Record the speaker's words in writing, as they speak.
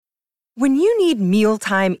When you need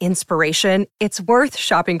mealtime inspiration, it's worth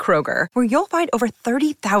shopping Kroger, where you'll find over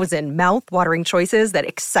 30,000 mouth-watering choices that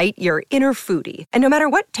excite your inner foodie. And no matter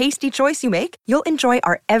what tasty choice you make, you'll enjoy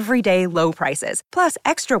our everyday low prices, plus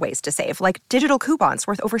extra ways to save, like digital coupons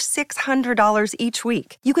worth over $600 each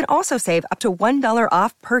week. You can also save up to $1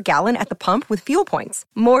 off per gallon at the pump with fuel points.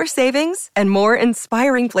 More savings and more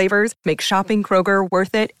inspiring flavors make shopping Kroger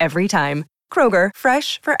worth it every time. Kroger,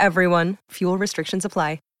 fresh for everyone. Fuel restrictions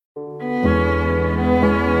apply.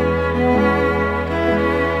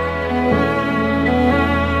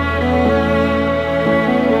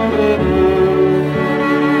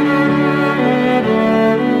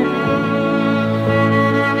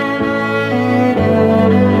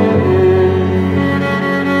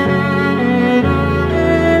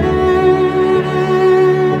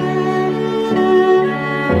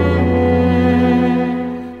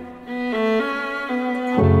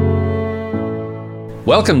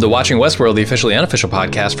 Welcome to Watching Westworld, the officially unofficial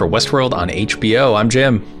podcast for Westworld on HBO. I'm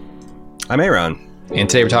Jim. I'm Aaron. And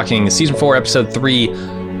today we're talking Season 4, Episode 3,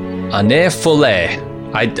 Année Folle.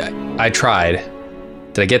 I tried.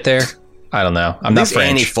 Did I get there? I don't know. I'm not French.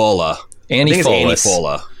 Annie Folla. Annie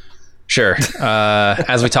Folla. Sure.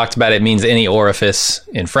 As we talked about, it means any orifice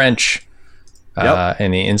in French. Yep.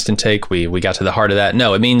 In the instant take, we got to the heart of that.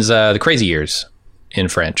 No, it means the crazy years in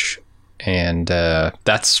French. And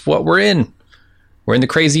that's what we're in. We're in the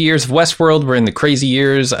crazy years of Westworld. We're in the crazy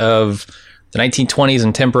years of the 1920s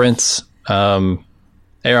and temperance. Aaron,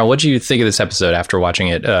 what did you think of this episode after watching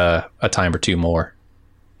it a time or two more?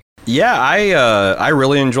 Yeah, I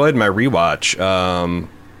really enjoyed my rewatch.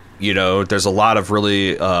 There's a lot of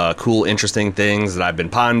really cool, interesting things that I've been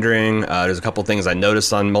pondering. There's a couple things I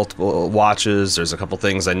noticed on multiple watches. There's a couple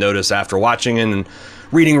things I noticed after watching it and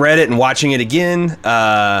reading Reddit and watching it again.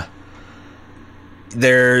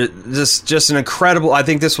 They're just an incredible. I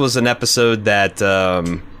think this was an episode that I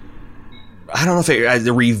don't know if it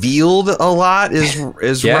revealed a lot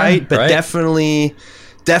is yeah, right, but right.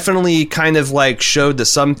 definitely kind of like showed that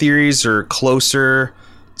some theories are closer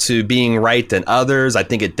to being right than others. I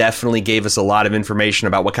think it definitely gave us a lot of information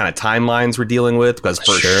about what kind of timelines we're dealing with, because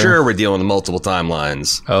for sure we're dealing with multiple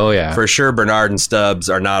timelines. Oh yeah, for sure. Bernard and Stubbs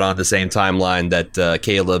are not on the same timeline that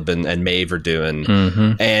Caleb and Maeve are doing,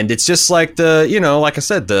 and it's just like like I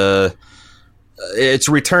said, it's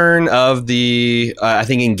a return of the I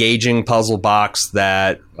think engaging puzzle box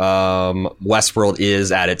that Westworld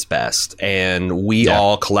is at its best, and we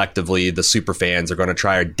all collectively, the super fans, are going to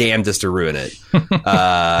try our damnedest to ruin it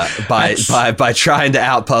by trying to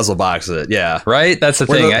out puzzle box it. Yeah, right. That's the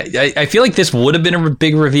thing. I feel like this would have been a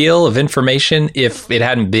big reveal of information if it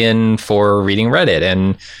hadn't been for reading Reddit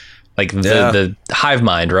and like the hive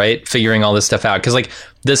mind, right? Figuring all this stuff out, because like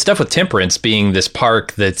the stuff with Temperance being this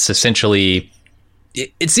park that's essentially.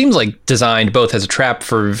 It seems like designed both as a trap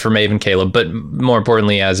for Maeve and Caleb, but more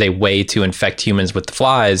importantly as a way to infect humans with the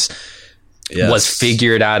flies, was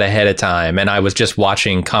figured out ahead of time. And I was just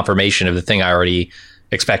watching confirmation of the thing I already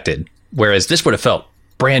expected. Whereas this would have felt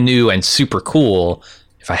brand new and super cool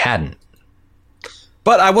if I hadn't.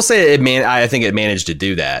 But I will say I think it managed to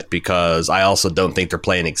do that, because I also don't think they're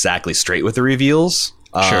playing exactly straight with the reveals.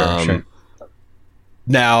 Sure.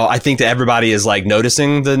 Now, I think that everybody is like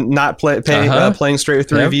noticing the not playing straight with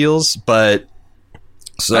the reveals, but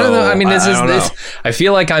so I don't know. I mean, this. I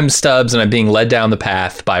feel like I'm Stubbs and I'm being led down the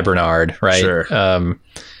path by Bernard, right? Sure.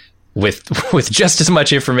 With just as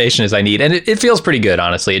much information as I need, and it feels pretty good,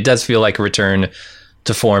 honestly. It does feel like a return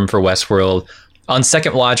to form for Westworld. On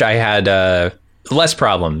second watch, I had less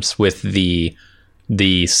problems with the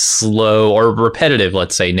slow or repetitive,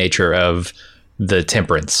 let's say, nature of the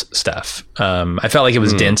Temperance stuff. I felt like it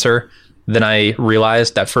was denser than I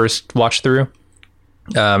realized that first watch through.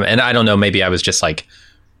 And I don't know, maybe I was just like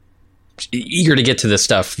eager to get to the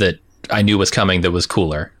stuff that I knew was coming that was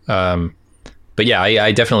cooler. But yeah,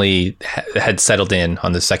 I definitely had settled in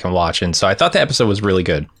on the second watch. And so I thought the episode was really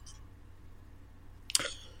good.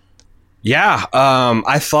 Yeah,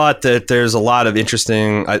 I thought that there's a lot of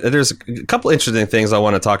interesting. There's a couple interesting things I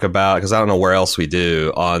want to talk about, because I don't know where else we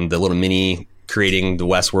do on the little mini creating the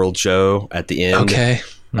Westworld show at the end. Okay.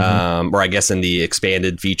 Or I guess in the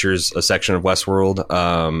expanded features section of Westworld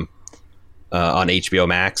on HBO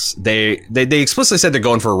Max. They explicitly said they're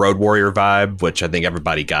going for a Road Warrior vibe, which I think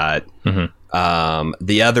everybody got.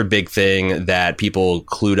 The other big thing that people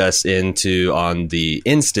clued us into on the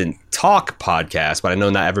Instant Talk podcast, but I know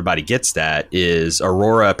not everybody gets that, is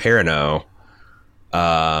Aurora Perrineau,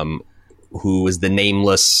 who is the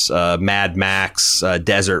nameless Mad Max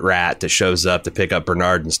desert rat that shows up to pick up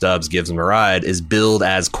Bernard and Stubbs, gives them a ride, is billed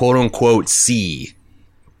as quote unquote C.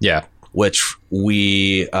 Yeah. which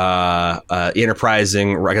we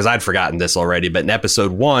enterprising, because I'd forgotten this already, but in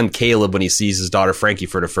episode 1, Caleb, when he sees his daughter Frankie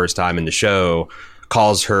for the first time in the show,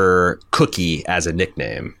 calls her Cookie as a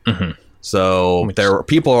nickname. So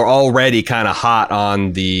people are already kind of hot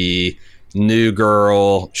on the new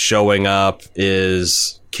girl showing up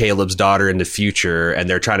is Caleb's daughter in the future, and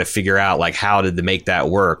they're trying to figure out like how did they make that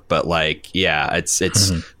work. But like, yeah, it's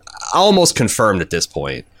almost confirmed at this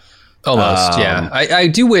point. Almost, yeah. I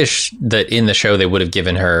do wish that in the show they would have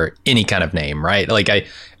given her any kind of name, right? Like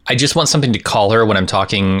I just want something to call her when I'm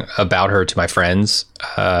talking about her to my friends.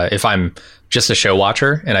 If I'm just a show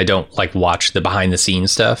watcher and I don't like watch the behind the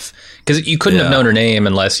scenes stuff, because you couldn't have known her name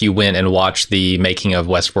unless you went and watched the making of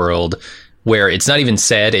Westworld, where it's not even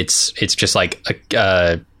said. It's just like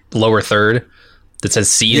a lower third that says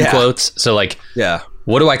C in quotes. So like,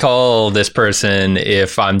 what do I call this person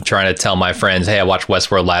if I'm trying to tell my friends, hey, I watched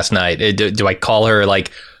Westworld last night? Do I call her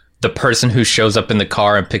like the person who shows up in the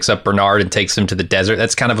car and picks up Bernard and takes him to the desert?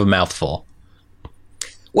 That's kind of a mouthful.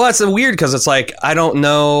 Well, it's weird because it's like, I don't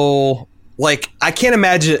know. Like, I can't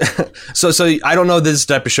imagine. So I don't know this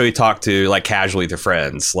type of show you talk to like casually to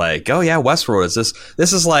friends. Like, oh yeah, Westworld is this.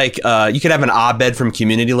 This is like you could have an Abed from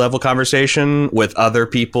Community level conversation with other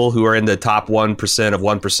people who are in the top 1% of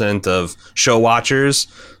 1% of show watchers.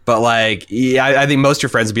 But like, yeah, I think most of your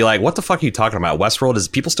friends would be like, what the fuck are you talking about? Westworld? Is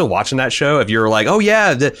people still watching that show? If you're like, oh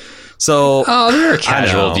yeah, there are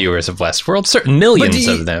casual viewers of Westworld, certain millions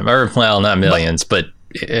of them, or well, not millions, but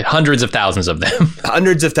hundreds of thousands of them.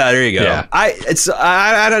 There you go. Yeah.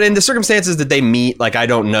 I don't, in the circumstances that they meet, like, I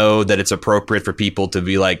don't know that it's appropriate for people to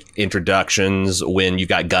be like introductions when you've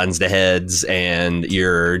got guns to heads and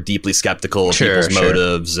you're deeply skeptical of people's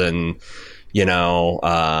motives. And, you know,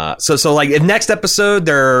 so like if next episode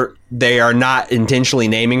they are not intentionally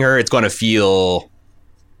naming her, it's going to feel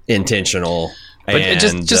intentional. But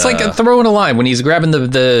just like throwing a line when he's grabbing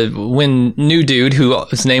when new dude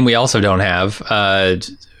whose name we also don't have.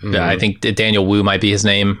 I think Daniel Wu might be his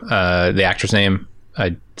name, the actor's name.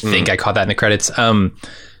 I think I caught that in the credits.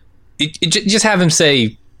 Just have him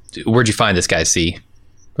say, "Where'd you find this guy? C?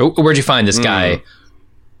 Where'd you find this guy?"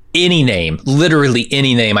 Any name, literally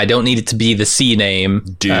any name. I don't need it to be the C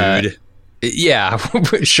name, dude. Yeah,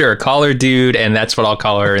 sure. Call her dude, and that's what I'll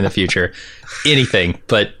call her in the future. Anything,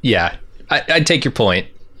 but yeah. I take your point.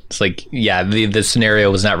 It's like, yeah, the scenario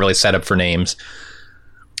was not really set up for names.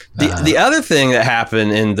 The other thing that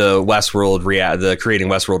happened in the Westworld, the creating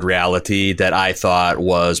Westworld reality that I thought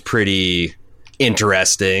was pretty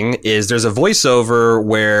interesting is there's a voiceover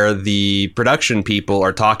where the production people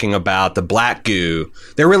are talking about the black goo.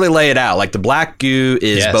 They really lay it out. Like the black goo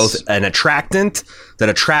is both an attractant that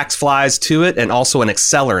attracts flies to it and also an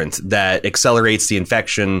accelerant that accelerates the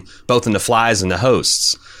infection both in the flies and the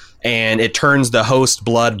hosts. And it turns the host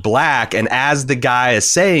blood black. And as the guy is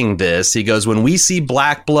saying this, he goes, when we see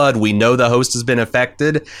black blood, we know the host has been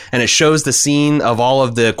affected. And it shows the scene of all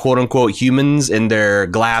of the quote unquote humans in their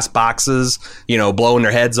glass boxes, you know, blowing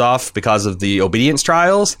their heads off because of the obedience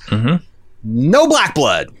trials. No black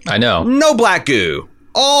blood. I know. No black goo.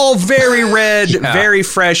 All very red, very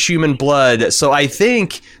fresh human blood. So I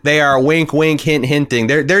think they are wink, wink, hint, hinting.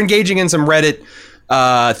 They're engaging in some Reddit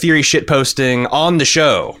theory shit posting on the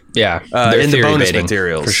show. Yeah, in the bonus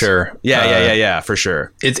materials for sure. Yeah, for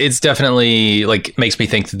sure. It's definitely like makes me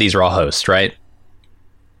think that these are all hosts, right?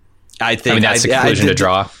 I mean that's the conclusion to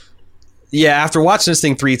draw. Yeah, after watching this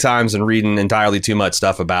thing 3 times and reading entirely too much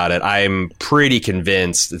stuff about it, I'm pretty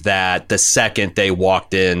convinced that the second they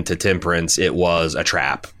walked into Temperance, it was a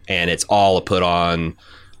trap, and it's all a put on.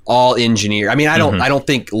 All engineered. I mean, I don't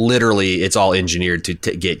think literally it's all engineered to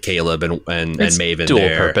get Caleb and Maven dual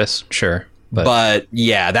there. Purpose, sure. But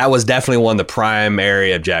yeah, that was definitely one of the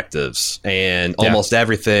primary objectives, and almost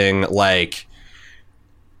everything like.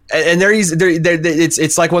 And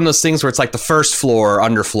it's like one of those things where it's like the first floor,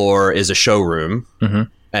 underfloor is a showroom,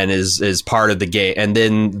 and is part of the game, and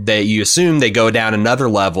then you assume they go down another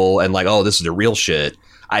level and like, oh, this is the real shit.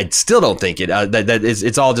 I still don't think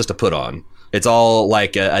it's all just a put on. It's all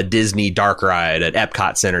like a Disney dark ride at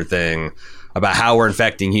Epcot Center thing about how we're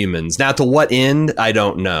infecting humans. Now, to what end, I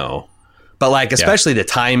don't know. But like, especially the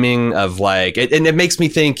timing of like, and it makes me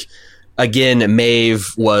think, again, Maeve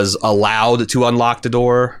was allowed to unlock the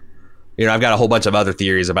door. You know, I've got a whole bunch of other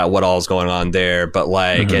theories about what all is going on there. But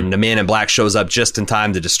like, and the Man in Black shows up just in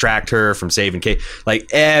time to distract her from saving Kate. Like,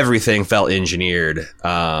 everything felt engineered.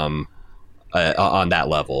 On that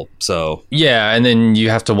level. So yeah, and then you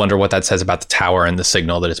have to wonder what that says about the tower and the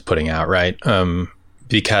signal that it's putting out, right?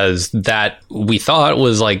 because that we thought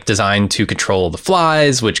was like designed to control the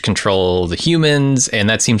flies, which control the humans, and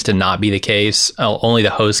that seems to not be the case. Only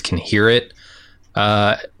the host can hear it,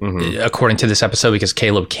 according to this episode, because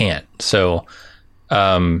Caleb can't. So,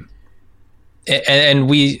 and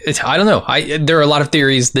I don't know. There are a lot of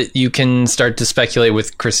theories that you can start to speculate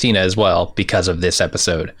with Christina as well because of this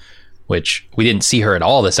episode, which we didn't see her at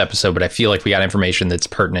all this episode, but I feel like we got information that's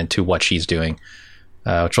pertinent to what she's doing,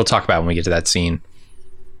 which we'll talk about when we get to that scene.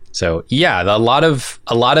 So yeah, a lot of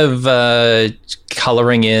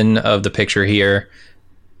coloring in of the picture here,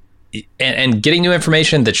 and getting new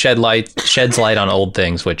information that sheds light on old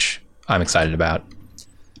things, which I'm excited about.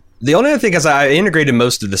 The only other thing is I integrated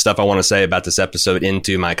most of the stuff I want to say about this episode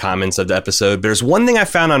into my comments of the episode. There's one thing I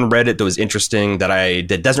found on Reddit that was interesting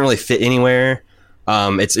that doesn't really fit anywhere.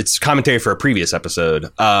 It's commentary for a previous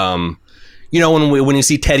episode. When you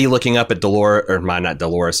see Teddy looking up at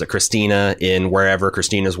Christina in wherever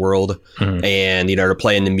Christina's world, and they're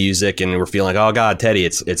playing the music, and we're feeling like, oh God, Teddy,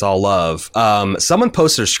 it's all love. Someone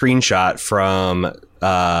posted a screenshot from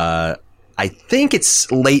I think it's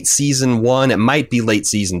late season 1. It might be late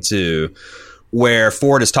season 2, where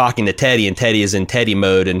Ford is talking to Teddy, and Teddy is in Teddy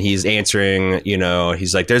mode, and he's answering,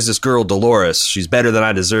 he's like, there's this girl, Dolores. She's better than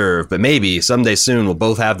I deserve, but maybe someday soon we'll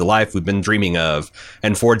both have the life we've been dreaming of.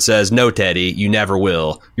 And Ford says, no, Teddy, you never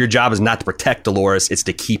will. Your job is not to protect Dolores, it's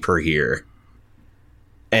to keep her here.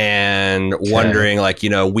 And wondering,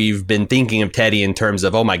 we've been thinking of Teddy in terms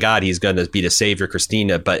of, oh my God, he's going to be the savior,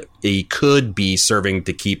 Christina, but he could be serving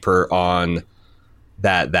to keep her on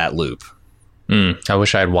that loop. I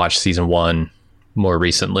wish I had watched season 1 more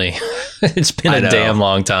recently. It's been a damn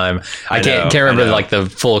long time. I can't remember the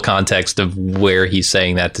full context of where he's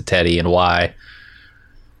saying that to Teddy and why.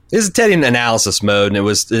 This is Teddy in analysis mode, and it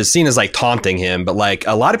was seen as taunting him, but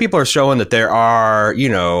a lot of people are showing that there are,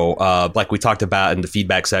 like we talked about in the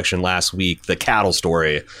feedback section last week, the cattle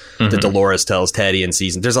story that Dolores tells Teddy in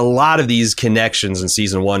season. There's a lot of these connections in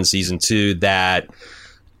season 1, season 2 that,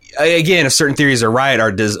 again, if certain theories are right,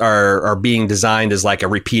 are being designed as a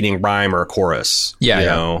repeating rhyme or a chorus.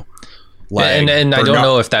 And I don't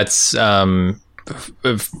know if that's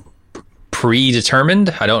predetermined.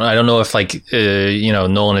 I don't know if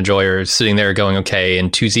Nolan and Joy are sitting there going, okay, in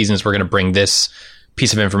 2 seasons we're going to bring this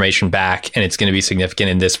piece of information back and it's going to be significant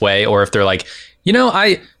in this way, or if they're like,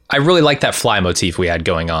 I really like that fly motif we had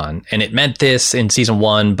going on and it meant this in season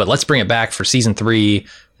 1, but let's bring it back for season 3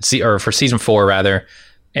 or for season 4 rather,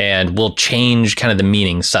 and we'll change kind of the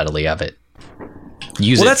meaning subtly of it.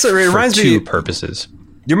 It reminds me of 2 purposes.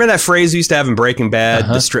 You remember that phrase we used to have in Breaking Bad,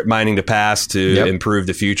 the strip mining the past to improve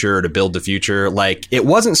the future or to build the future? It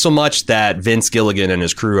wasn't so much that Vince Gilligan and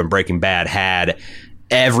his crew in Breaking Bad had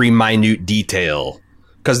every minute detail,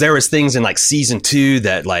 because there was things in season 2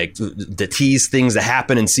 that the tease things that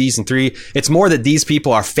happen in season 3. It's more that these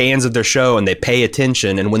people are fans of their show and they pay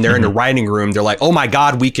attention, and when they're in the writing room, they're like, oh my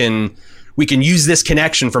God, we can use this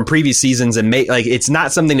connection from previous seasons and make it's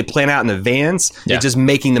not something to plan out in advance. It's just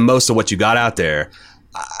making the most of what you got out there.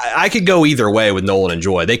 I could go either way with Nolan and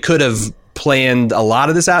Joy. They could have planned a lot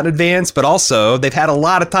of this out in advance, but also they've had a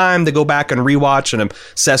lot of time to go back and rewatch and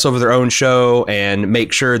obsess over their own show and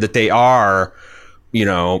make sure that they are,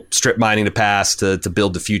 strip mining the past to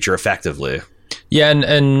build the future effectively. Yeah,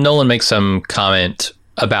 and Nolan makes some comment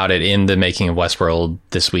about it in the Making of Westworld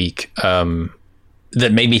this week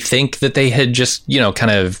that made me think that they had just,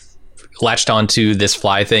 kind of latched onto this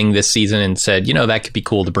fly thing this season and said, that could be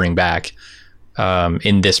cool to bring back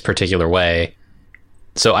in this particular way.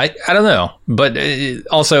 So I don't know, but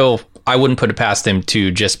also I wouldn't put it past them to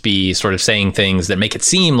just be sort of saying things that make it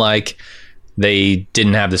seem like they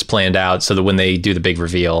didn't have this planned out, so that when they do the big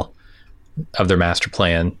reveal of their master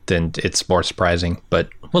plan, then it's more surprising, but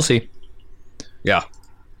we'll see. Yeah.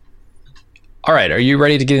 All right. Are you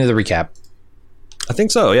ready to get into the recap? I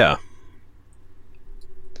think so. Yeah.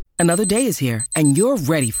 Another day is here, and you're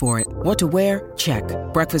ready for it. What to wear? Check.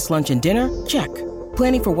 Breakfast, lunch, and dinner? Check.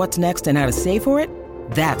 Planning for what's next and how to save for it?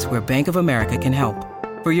 That's where Bank of America can help.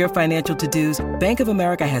 For your financial to-dos, Bank of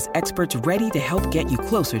America has experts ready to help get you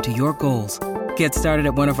closer to your goals. Get started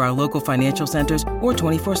at one of our local financial centers or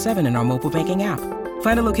 24/7 in our mobile banking app.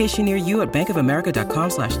 Find a location near you at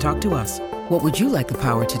bankofamerica.com/talktous. What would you like the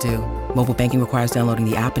power to do? Mobile banking requires downloading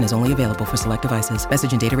the app and is only available for select devices.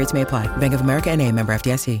 Message and data rates may apply. Bank of America N.A., member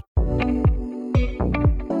FDIC.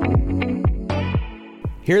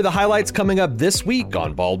 Here are the highlights coming up this week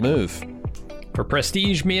on Bald Move. For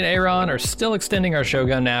Prestige, me and Aaron are still extending our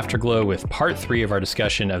Shogun Afterglow with part 3 of our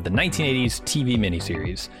discussion of the 1980s TV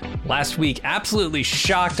miniseries. Last week absolutely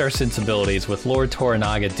shocked our sensibilities with Lord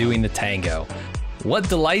Toranaga doing the tango. What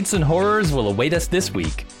delights and horrors will await us this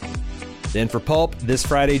week? Then for Pulp, this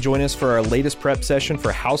Friday, join us for our latest prep session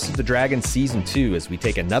for House of the Dragon Season 2 as we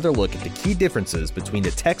take another look at the key differences between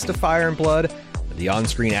the text of Fire and Blood and the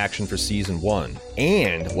on-screen action for Season 1,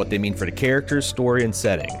 and what they mean for the characters, story, and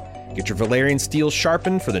setting. Get your Valyrian steel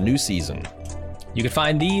sharpened for the new season. You can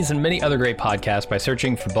find these and many other great podcasts by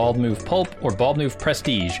searching for Bald Move Pulp or Bald Move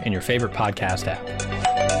Prestige in your favorite podcast app.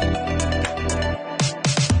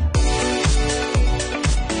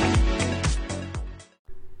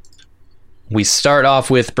 We start off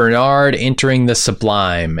with Bernard entering the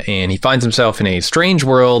Sublime, and he finds himself in a strange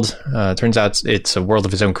world. Turns out it's a world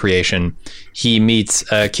of his own creation. He meets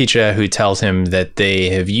Keecha, who tells him that they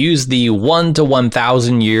have used the 1 to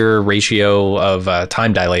 1,000 year ratio of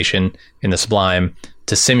time dilation in the Sublime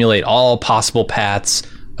to simulate all possible paths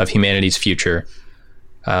of humanity's future.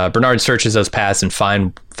 Bernard searches those paths and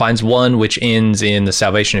finds one which ends in the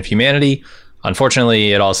salvation of humanity.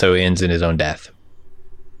 Unfortunately, it also ends in his own death.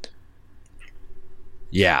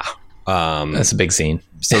 Yeah. That's a big scene.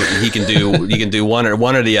 So he can do one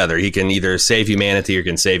or the other. He can either save humanity or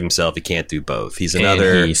can save himself. He can't do both. He's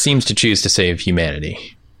another. And he seems to choose to save humanity.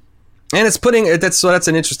 And it's that's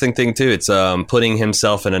an interesting thing too. It's putting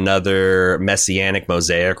himself in another messianic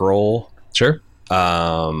mosaic role. Sure.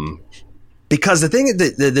 Because the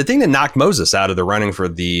thing that knocked Moses out of the running for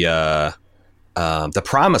the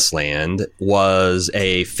Promised Land was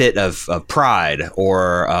a fit of pride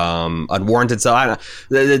or unwarranted. So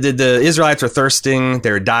the Israelites were thirsting.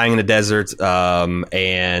 They were dying in the desert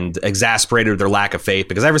and exasperated with their lack of faith,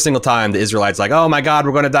 because every single time the Israelites like, oh my God,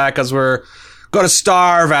 we're going to die because we're going to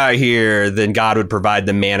starve out here. Then God would provide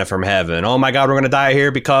the manna from heaven. Oh my God, we're going to die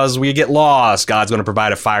here because we get lost. God's going to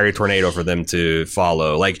provide a fiery tornado for them to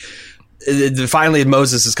follow. Like, finally,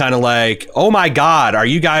 Moses is kind of like, oh my God, are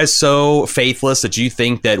you guys so faithless that you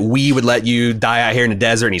think that we would let you die out here in the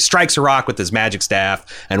desert? And he strikes a rock with his magic staff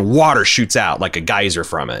and water shoots out like a geyser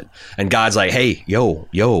from it. And God's like, hey, yo,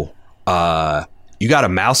 you got a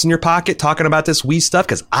mouse in your pocket talking about this wee stuff?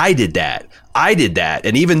 Because I did that.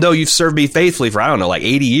 And even though you've served me faithfully for, I don't know, like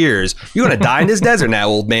 80 years, you're going to die in this desert now,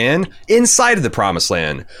 old man, inside of the Promised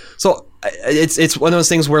Land. So it's one of those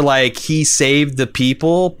things where like he saved the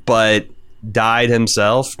people but died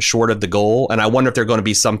himself short of the goal, and I wonder if they're going to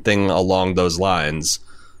be something along those lines.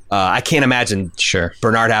 I can't imagine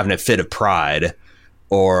Bernard having a fit of pride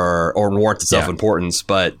or warranted self-importance,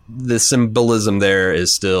 but the symbolism there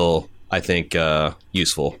is still, I think,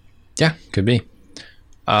 useful. Yeah, could be.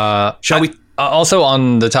 Shall we? Also,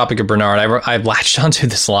 on the topic of Bernard, I've latched onto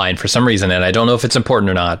this line for some reason, and I don't know if it's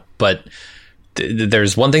important or not, but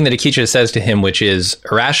there's one thing that Keecha says to him, which is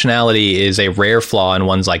irrationality is a rare flaw in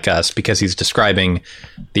ones like us, because he's describing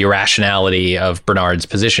the irrationality of Bernard's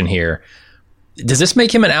position here. Does this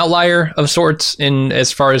make him an outlier of sorts in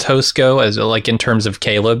as far as hosts go, as like in terms of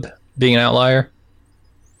Caleb being an outlier?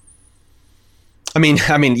 I mean,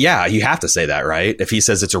 yeah, you have to say that, right? If he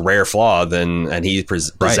says it's a rare flaw, and he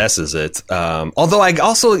possesses it. Although I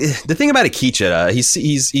also, the thing about Keecha,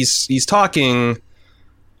 he's talking.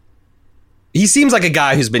 He seems like a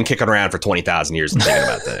guy who's been kicking around for 20,000 years and thinking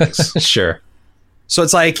about things. Sure. So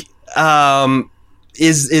it's like,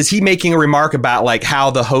 is he making a remark about like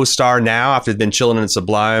how the hosts are now after they've been chilling in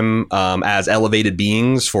Sublime as elevated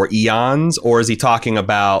beings for eons? Or is he talking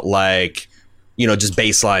about like, just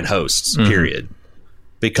baseline hosts, period?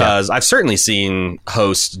 Because I've certainly seen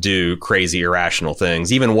hosts do crazy, irrational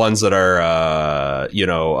things, even ones that are,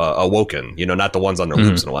 awoken, not the ones on their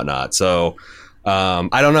loops and whatnot. So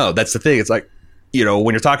I don't know. That's the thing. It's like,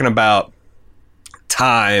 when you're talking about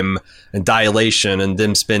time and dilation and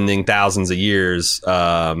them spending thousands of years,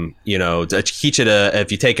 Keecha,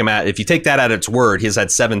 if you take that at its word, he's had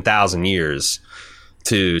 7,000 years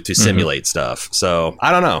to simulate stuff. So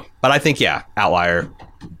I don't know, but I think, outlier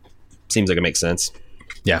seems like it makes sense.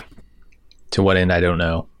 Yeah. To what end, I don't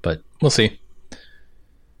know, but we'll see.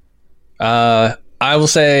 I will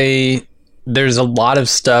say there's a lot of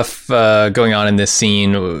stuff going on in this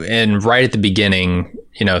scene, and right at the beginning,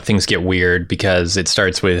 things get weird because it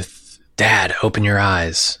starts with "Dad, open your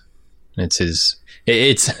eyes." And it's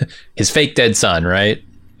his fake dead son, right?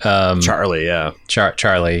 Charlie, yeah,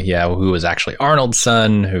 Charlie, yeah, who was actually Arnold's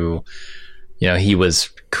son, who he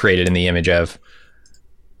was created in the image of.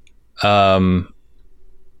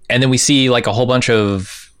 And then we see like a whole bunch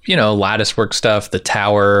of lattice work stuff, the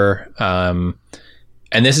tower.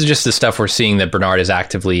 And this is just the stuff we're seeing that Bernard is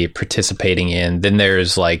actively participating in. Then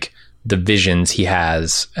there's like the visions he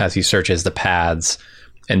has as he searches the paths.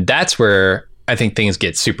 And that's where I think things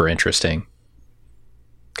get super interesting.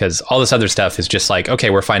 Because all this other stuff is just like, okay,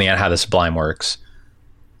 we're finding out how the Sublime works.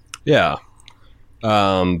 Yeah.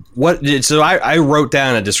 So I wrote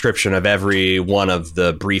down a description of every one of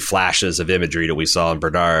the brief flashes of imagery that we saw in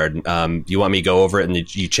Bernard. You want me to go over it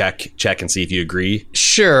and you check and see if you agree?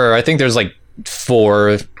 Sure. I think there's like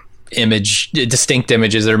 4 distinct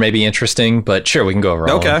images that are maybe interesting, but sure, we can go over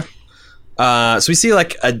all of them. So we see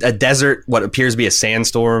like a desert, what appears to be a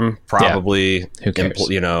sandstorm, probably. Yeah. Who cares?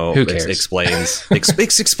 Who cares?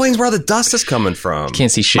 Explains where all the dust is coming from.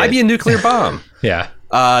 Can't see shit. Might be a nuclear bomb. Yeah.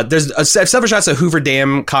 There's several shots of Hoover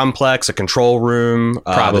Dam complex, a control room,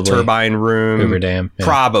 the turbine room. Hoover Dam. Yeah.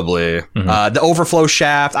 Probably. The overflow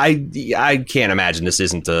shaft. I can't imagine this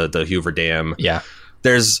isn't the Hoover Dam. Yeah.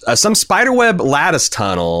 There's some spiderweb lattice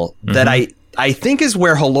tunnel that I think is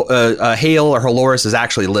where Hale or Halores is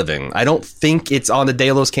actually living. I don't think it's on the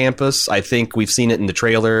Delos campus. I think we've seen it in the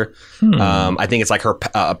trailer. I think it's like her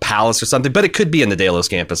palace or something, but it could be in the Delos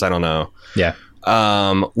campus. I don't know. Yeah.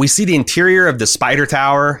 We see the interior of the Spider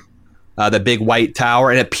Tower, the big white tower,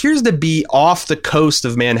 and it appears to be off the coast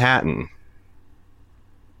of Manhattan.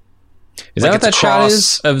 Is that what that shot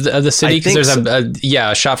is of the city? Because there's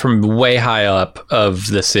a shot from way high up of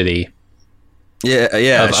the city. Yeah.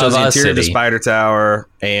 It shows the interior of the Spider Tower,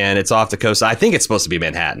 and it's off the coast. I think it's supposed to be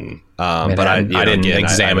Manhattan. But I didn't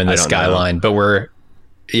examine the skyline. But we're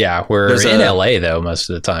in LA though most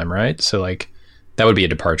of the time, right? So like that would be a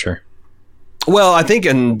departure. Well, I think,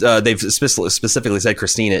 and they've specifically said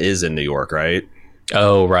Christina is in New York, right?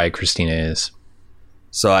 Oh, right, Christina is.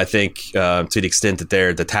 So I think to the extent that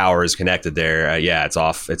the tower is connected there, it's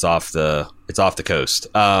off the coast.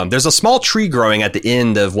 There's a small tree growing at the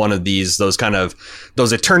end of one of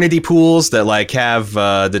those eternity pools that like have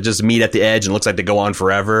that just meet at the edge and looks like they go on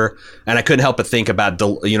forever. And I couldn't help but think about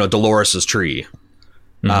Dolores's tree.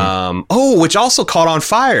 Which also caught on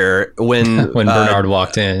fire when Bernard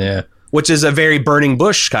walked in. Yeah. Which is a very burning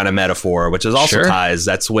bush kind of metaphor, which is also ties.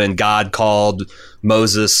 That's when God called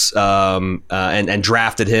Moses and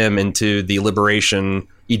drafted him into the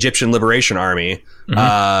Egyptian liberation army.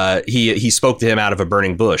 He spoke to him out of a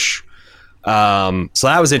burning bush. So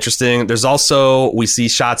that was interesting. There's also, we see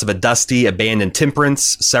shots of a dusty, abandoned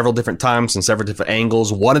temperance several different times and several different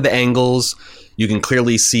angles. One of the angles, you can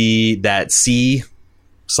clearly see that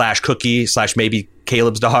C/Cookie/ maybe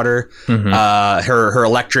Caleb's daughter. Her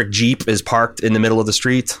electric Jeep is parked in the middle of the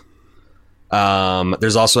street.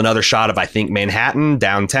 There's also another shot of, I think, Manhattan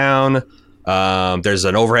downtown. There's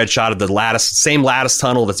an overhead shot of the same lattice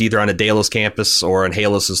tunnel that's either on a Delos campus or in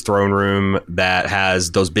Halos's throne room that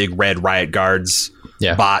has those big red riot guards,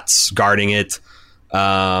 bots guarding it.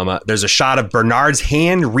 There's a shot of Bernard's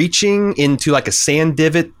hand reaching into like a sand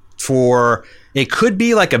divot for... It could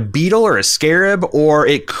be like a beetle or a scarab, or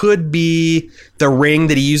it could be the ring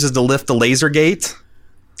that he uses to lift the laser gate.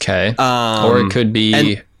 Okay. Or it could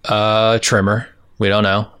be a trimmer. We don't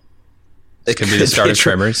know. It could be the start of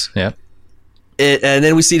Tremors. Yeah. And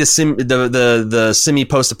then we see the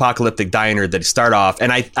semi-post-apocalyptic diner that start off.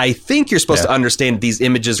 And I think you're supposed to understand these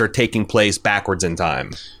images are taking place backwards in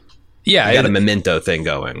time. Yeah. You got a memento thing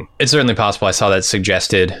going. It's certainly possible. I saw that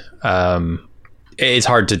suggested. It's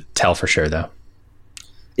hard to tell for sure, though.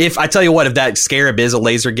 If I tell you what, if that scarab is a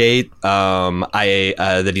laser gate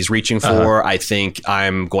that he's reaching for, I think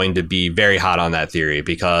I'm going to be very hot on that theory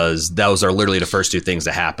because those are literally the first 2 things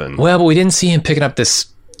that happen. Well, but we didn't see him picking up this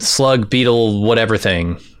slug, beetle, whatever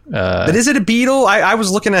thing. But is it a beetle? I was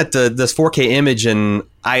looking at this 4K image and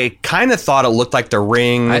I kind of thought it looked like the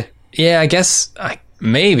ring. I guess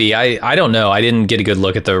maybe. I don't know. I didn't get a good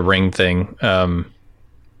look at the ring thing.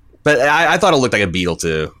 But I thought it looked like a beetle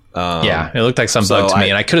too. It looked like some bug to me,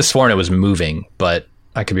 and I could have sworn it was moving, but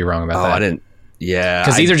I could be wrong about that. I didn't. Yeah,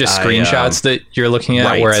 because these are just screenshots that you're looking at,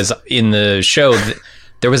 right. Whereas in the show,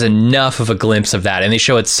 there was enough of a glimpse of that, and they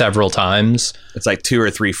show it several times. It's like 2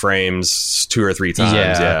 or 3 frames, 2 or 3 times.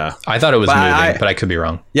 Yeah. I thought it was moving, but I could be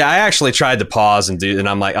wrong. Yeah, I actually tried to pause and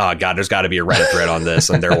I'm like, oh god, there's got to be a Reddit thread on this,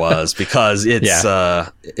 and there was because it's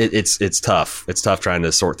it's tough. It's tough trying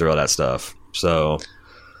to sort through all that stuff. So,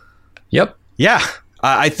 yep, yeah.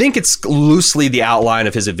 I think it's loosely the outline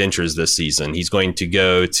of his adventures this season. He's going to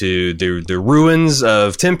go to the ruins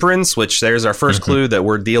of Temperance, which there's our first clue that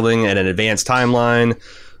we're dealing at an advanced timeline.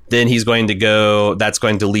 Then he's going to go, that's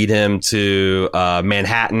going to lead him to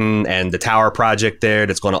Manhattan and the Tower Project there.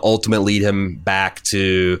 That's going to ultimately lead him back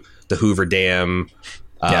to the Hoover Dam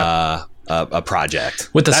a project.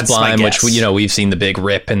 With the Sublime, which, we've seen the big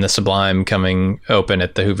rip in the Sublime coming open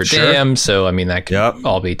at the Hoover Dam. So, I mean, that could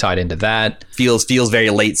all be tied into that. Feels very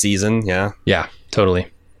late season. Yeah. Yeah, totally.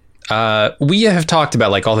 We have talked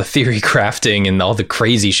about like all the theory crafting and all the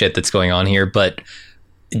crazy shit that's going on here, but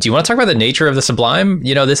do you want to talk about the nature of the Sublime?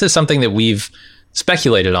 This is something that we've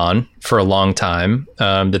speculated on for a long time,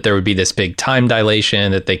 that there would be this big time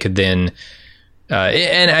dilation that they could then,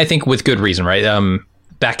 and I think with good reason, right?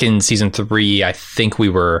 Back in season 3, I think we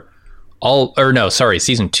were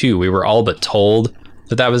season 2, we were all but told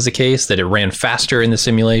that was the case, that it ran faster in the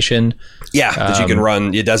simulation. Yeah, that you can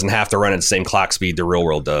run, it doesn't have to run at the same clock speed the real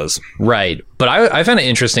world does. Right. But I found it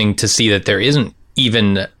interesting to see that there isn't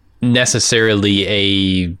even necessarily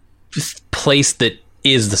a place that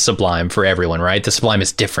is the Sublime for everyone, right? The Sublime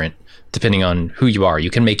is different depending on who you are. You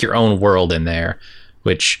can make your own world in there,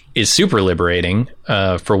 which is super liberating,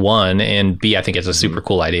 for one, and B, I think it's a super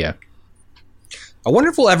cool idea. I wonder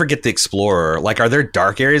if we'll ever get the Explorer. Like, are there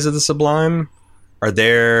dark areas of the Sublime? Are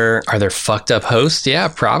there fucked up hosts? Yeah,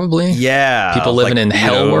 probably. Yeah. People living in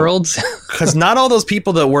hell worlds. Because not all those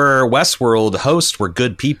people that were Westworld hosts were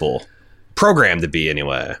good people. Programmed to be,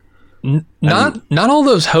 anyway. Not all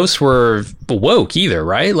those hosts were woke either,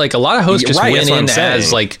 right? Like, a lot of hosts just went in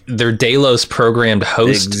as like their Delos programmed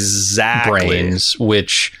host brains,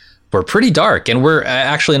 which were pretty dark and were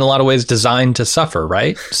actually in a lot of ways designed to suffer,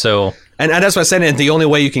 right? So... And that's what I said. And the only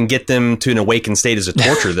way you can get them to an awakened state is to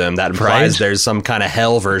torture them. That implies there's some kind of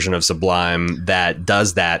hell version of Sublime that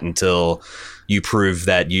does that until you prove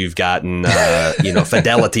that you've gotten,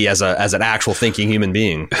 fidelity as an actual thinking human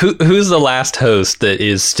being. Who's the last host that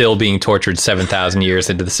is still being tortured 7,000 years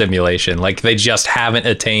into the simulation? Like, they just haven't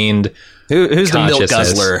attained. Who's the milk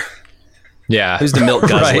guzzler? Yeah, who's the milk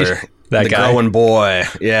guzzler? Right. That guy, growing boy.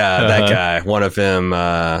 Yeah, that guy. One of him.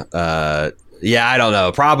 Yeah, I don't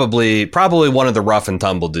know. Probably one of the rough and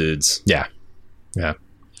tumble dudes. Yeah.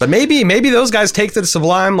 But maybe those guys take to the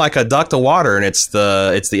Sublime like a duck to water, and it's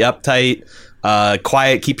the uptight,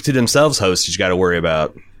 quiet, keep it to themselves host you got to worry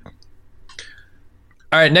about.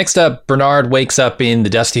 All right, next up, Bernard wakes up in the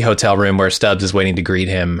dusty hotel room where Stubbs is waiting to greet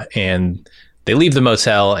him, and they leave the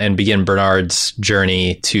motel and begin Bernard's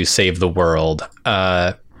journey to save the world.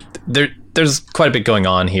 There's quite a bit going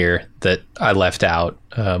on here that I left out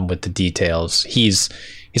with the details. He's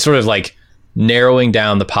sort of like narrowing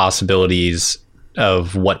down the possibilities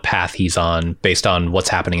of what path he's on based on what's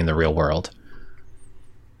happening in the real world.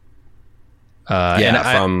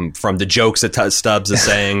 From the jokes that Stubbs is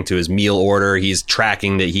saying to his meal order, he's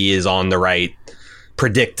tracking that he is on the right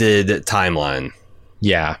predicted timeline.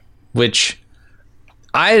 Yeah, which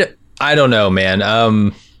I don't know, man.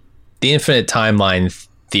 The infinite timeline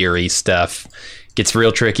theory stuff gets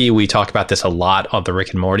real tricky. We talk about this a lot on the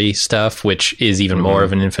Rick and Morty stuff, which is even more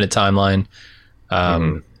of an infinite timeline.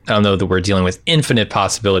 I don't know that we're dealing with infinite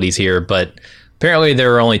possibilities here, but apparently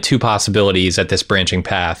there are only 2 possibilities at this branching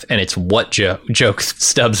path, and it's what joke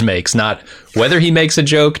Stubbs makes, not whether he makes a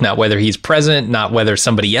joke, not whether he's present, not whether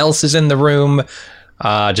somebody else is in the room,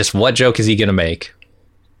 just what joke is he going to make.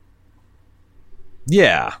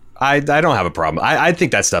 Yeah, I don't have a problem. I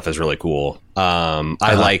think that stuff is really cool.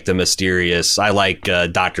 I like the mysterious. I like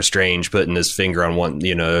Doctor Strange putting his finger on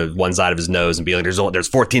one side of his nose and being like, "There's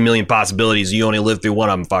 14 million possibilities. You only live through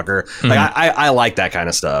one of them, fucker." Like I like that kind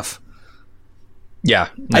of stuff. Yeah,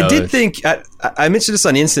 I did think I mentioned this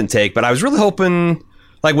on Instant Take, but I was really hoping,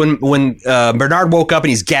 like when Bernard woke up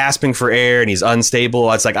and he's gasping for air and he's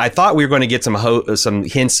unstable. It's like I thought we were going to get some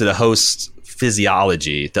hints to the host's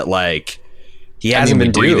physiology that like. He hasn't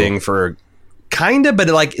been breathing for kind of, but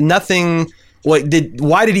like nothing. Why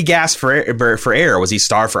did he gasp for air? Was he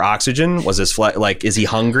starved for oxygen? Was his is he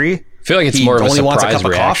hungry? I feel like it's more of a surprise wants a cup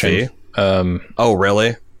reaction. Of coffee. Oh,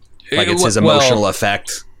 really? Like it's his emotional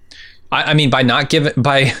effect. I mean, they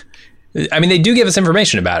do give us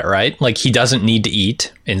information about it, right? Like he doesn't need to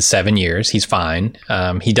eat in 7 years. He's fine.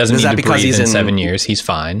 He doesn't need to breathe in 7 years. He's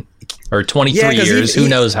fine. Or 23 years. Who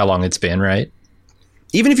knows how long it's been, right?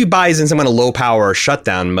 Even if you buy in some kind of low power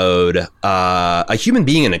shutdown mode, a human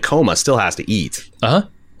being in a coma still has to eat. I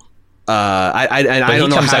don't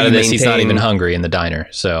know how out of this. He's not even hungry in the diner.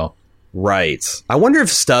 So right. I wonder if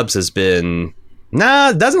Stubbs has been. Nah,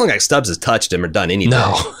 it doesn't look like Stubbs has touched him or done anything.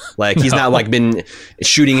 No, like he's not like been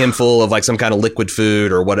shooting him full of like some kind of liquid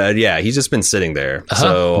food or whatever. Yeah, he's just been sitting there.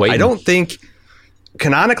 So waiting. I don't think.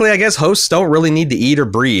 Canonically, I guess hosts don't really need to eat or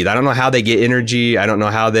breathe. I don't know how they get energy. I don't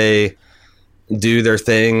know how they do their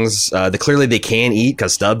things. Clearly they can eat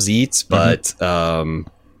because Stubbs eats, but I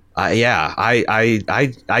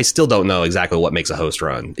still don't know exactly what makes a host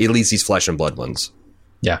run. At least these flesh and blood ones.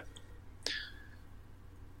 Yeah.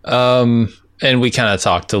 And we kind of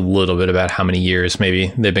talked a little bit about how many years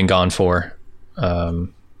maybe they've been gone for. Or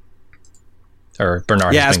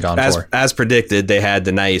Bernard has been gone for. As predicted, they had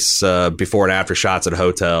the nice before and after shots at a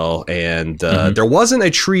hotel, and there wasn't a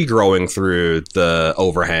tree growing through the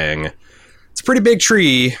overhang. It's a pretty big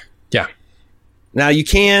tree. Yeah. Now you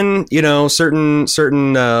can,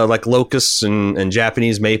 certain like locusts and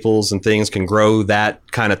Japanese maples and things can grow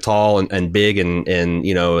that kind of tall and big and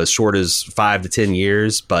as short as 5 to 10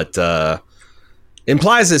 years, but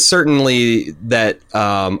implies it certainly that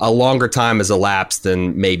a longer time has elapsed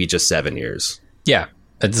than maybe just 7 years. Yeah,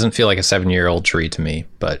 it doesn't feel like a 7-year-old tree to me,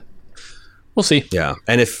 but we'll see. Yeah,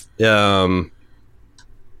 and if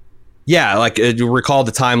you recall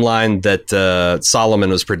the timeline that Solomon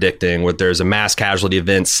was predicting, where there's a mass casualty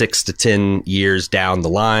event 6 to 10 years down the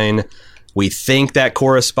line. We think that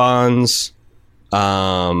corresponds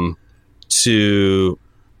to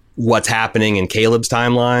what's happening in Caleb's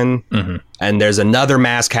timeline. Mm-hmm. And there's another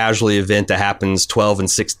mass casualty event that happens 12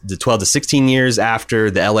 to 16 years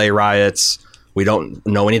after the LA riots. We don't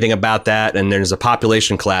know anything about that. And there's a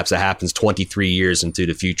population collapse that happens 23 years into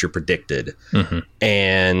the future predicted. Mm-hmm.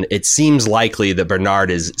 And it seems likely that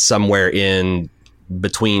Bernard is somewhere in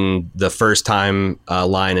between the first time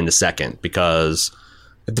line and the second, because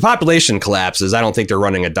if the population collapses, I don't think they're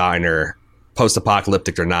running a diner,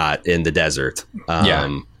 post-apocalyptic or not, in the desert.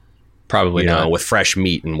 Probably not. With fresh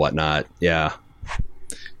meat and whatnot. Yeah.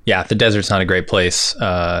 Yeah, the desert's not a great place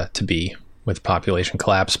to be with population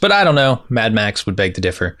collapse, but I don't know. Mad Max would beg to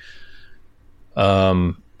differ.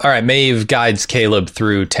 All right, Maeve guides Caleb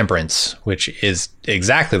through Temperance, which is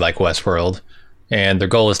exactly like Westworld, and their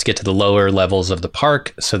goal is to get to the lower levels of the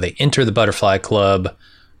park, so they enter the Butterfly Club,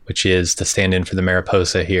 which is to stand in for the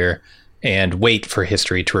Mariposa here, and wait for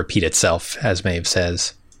history to repeat itself, as Maeve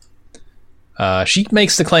says. She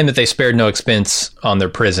makes the claim that they spared no expense on their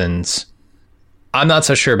prisons. I'm not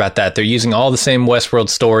so sure about that. They're using all the same Westworld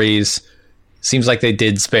stories. Seems like they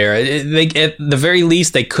did spare. At the very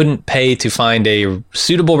least, they couldn't pay to find a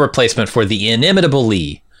suitable replacement for the inimitable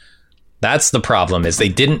Lee. That's the problem, is they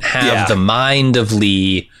didn't have the mind of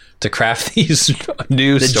Lee to craft these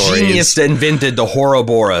new stories. The genius that invented the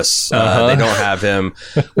Ouroboros. They don't have him.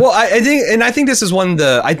 Well, I think this is one of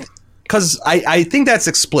the... Because I think that's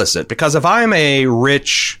explicit. Because if I'm a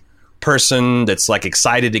rich person that's like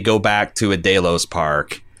excited to go back to a Delos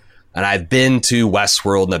park, and I've been to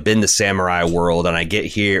Westworld and I've been to Samurai World, and I get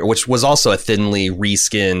here, which was also a thinly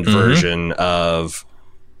reskinned version of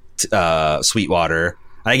Sweetwater.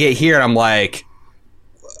 And I get here and I'm like,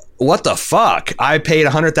 what the fuck? I paid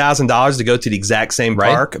 $100,000 to go to the exact same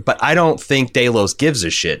park, but I don't think Delos gives a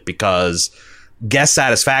shit, because guest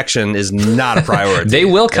satisfaction is not a priority. They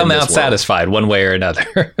will come out satisfied one way or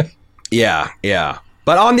another. Yeah.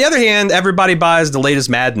 But on the other hand, everybody buys the latest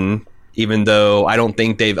Madden, even though I don't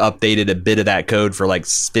think they've updated a bit of that code for like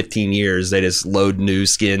 15 years. They just load new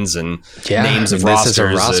skins and names of rosters. This is a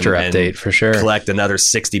roster update for sure. Collect another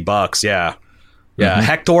 $60. Yeah. Mm-hmm.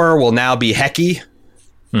 Hector will now be Hecky.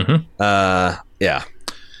 Mm-hmm. Yeah.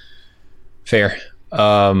 Fair.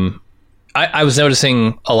 I was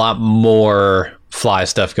noticing a lot more fly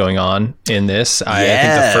stuff going on in this. I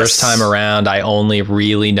think the first time around, I only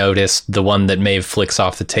really noticed the one that Maeve flicks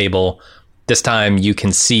off the table. This time you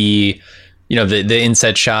can see, the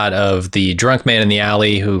inset shot of the drunk man in the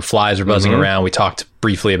alley who flies are buzzing around. We talked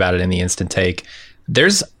briefly about it in the instant take.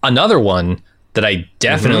 There's another one that I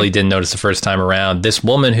definitely didn't notice the first time around. This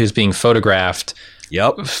woman who's being photographed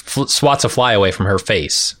swats a fly away from her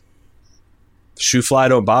face. Shoe fly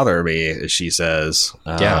don't bother me, as she says.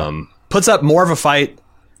 Puts up more of a fight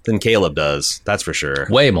than Caleb does. That's for sure.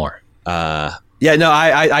 Way more. I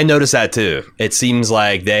noticed that too. It seems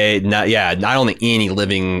like I don't think any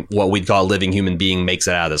what we'd call a living human being makes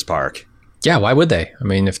it out of this park. Yeah, why would they? I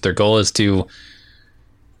mean, if their goal is to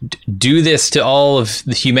do this to all of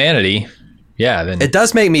the humanity, then it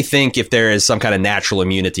does make me think if there is some kind of natural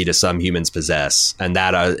immunity to some humans possess, and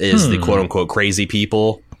that is the quote unquote crazy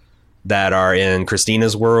people that are in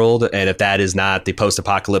Christina's world, and if that is not the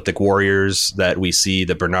post-apocalyptic warriors that we see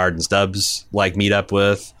that Bernard and Stubbs meet up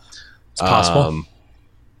with. It's possible.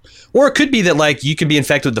 Or it could be that you can be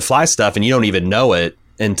infected with the fly stuff and you don't even know it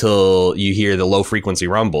until you hear the low frequency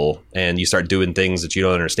rumble and you start doing things that you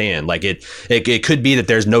don't understand. It could be that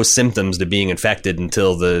there's no symptoms to being infected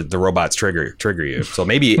until the robots trigger you. So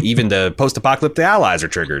maybe even the post-apocalyptic allies are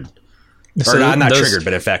triggered. So not triggered,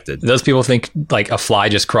 but infected. Those people think a fly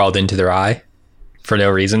just crawled into their eye for no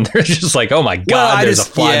reason. They're just like, oh my God, there's a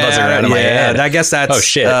fly buzzing around in my head. I guess that's... Oh,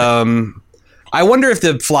 shit. I wonder if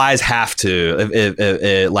the flies have to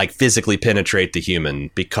if physically penetrate the human,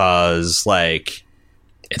 because it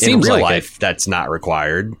in seems real like life that's not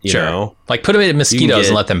required. You know, put them in mosquitoes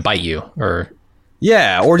and let them bite you, or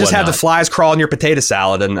just have the flies crawl in your potato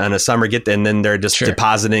salad and a summer and then they're just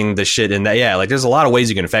depositing the shit in that. Yeah, there's a lot of ways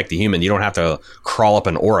you can infect the human. You don't have to crawl up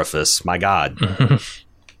an orifice. My God.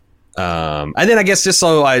 And then I guess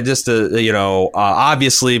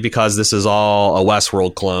obviously because this is all a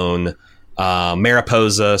Westworld clone,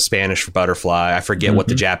 Mariposa, Spanish for butterfly. I forget what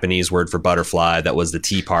the Japanese word for butterfly. That was the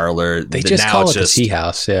tea parlor. They just call it the tea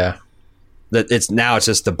house. Yeah. It's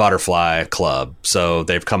just the Butterfly Club. So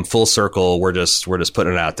they've come full circle. We're just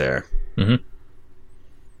putting it out there. Mm-hmm.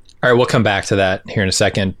 All right, we'll come back to that here in a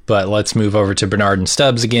second, but let's move over to Bernard and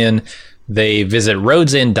Stubbs again. They visit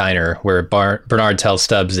Rhodes Inn Diner, where Bernard tells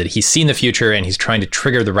Stubbs that he's seen the future and he's trying to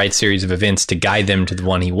trigger the right series of events to guide them to the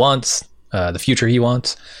one he wants, the future he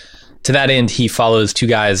wants. To that end, he follows two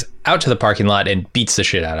guys out to the parking lot and beats the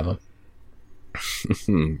shit out of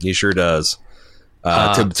them. He sure does.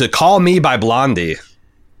 To Call Me by Blondie.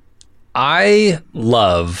 I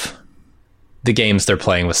love the games they're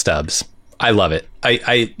playing with Stubbs. I love it.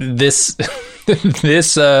 This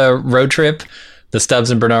road trip, the Stubbs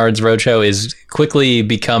and Bernard's roadshow, is quickly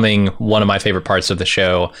becoming one of my favorite parts of the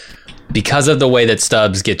show because of the way that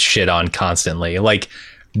Stubbs gets shit on constantly. Like,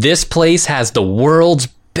 this place has the world's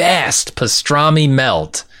best pastrami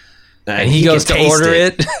melt, and he goes to order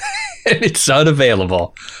it, and it's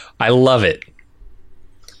unavailable. I love it.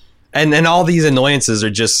 And all these annoyances are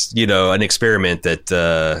just, an experiment that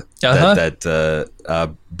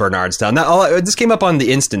Bernard's done. Now, this came up on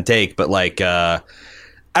the Instant Take, but I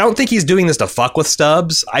don't think he's doing this to fuck with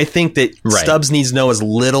Stubbs. I think that Stubbs needs to know as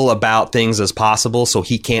little about things as possible so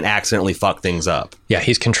he can't accidentally fuck things up. Yeah,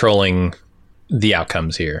 he's controlling the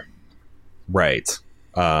outcomes here. Right.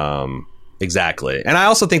 Exactly. And I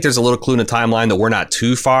also think there's a little clue in the timeline that we're not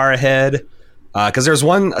too far ahead. Because there's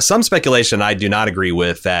some speculation I do not agree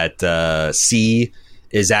with that C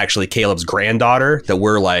is actually Caleb's granddaughter, that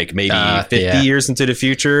we're maybe 50 years into the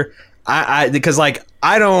future.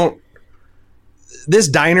 This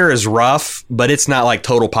diner is rough, but it's not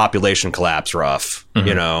total population collapse rough.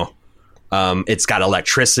 Mm-hmm. It's got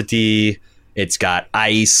electricity, it's got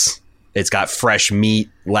ice, it's got fresh meat,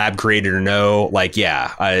 lab created or no.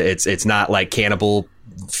 It's not cannibal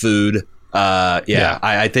food.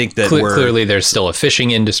 I think that clearly there's still a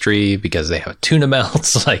fishing industry because they have tuna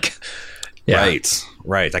melts. Right.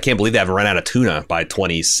 I can't believe they haven't run out of tuna by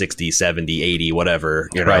 2060, 70, 80, whatever,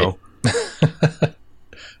 know.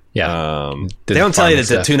 Yeah. They don't tell you that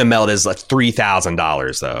the tuna melt is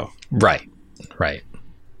 $3,000 though. Right.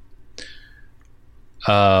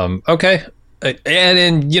 Okay.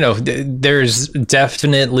 And there's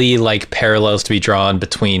definitely parallels to be drawn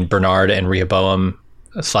between Bernard and Rehoboam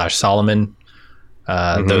 / Solomon,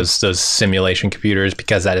 those simulation computers,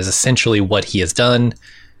 because that is essentially what he has done,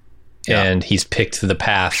 and he's picked the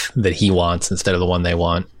path that he wants instead of the one they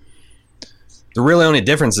want. The really only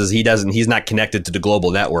difference is he's not connected to the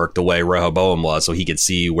global network the way Rehoboam was, so he could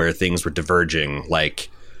see where things were diverging.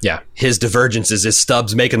 His divergence is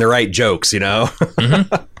Stubbs making the right jokes,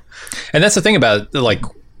 Mm-hmm. And that's the thing about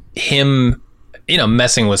him,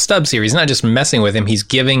 messing with Stubbs here. He's not just messing with him; he's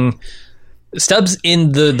giving Stubbs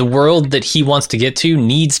in the world that he wants to get to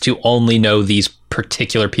needs to only know these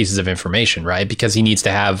particular pieces of information, right? Because he needs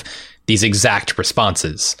to have these exact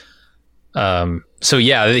responses. So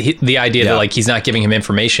the idea that he's not giving him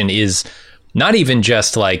information is not even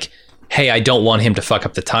just hey, I don't want him to fuck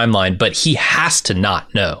up the timeline, but he has to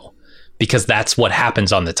not know because that's what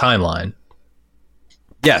happens on the timeline.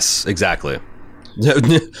 Yes, exactly.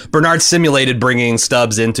 Bernard simulated bringing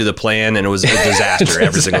Stubbs into the plan, and it was a disaster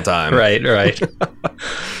every single time. Right.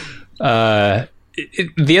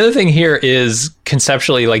 The other thing here is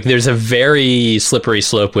conceptually, there's a very slippery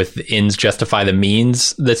slope with the ends justify the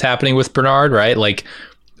means that's happening with Bernard, right?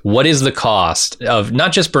 What is the cost of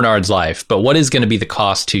not just Bernard's life, but what is going to be the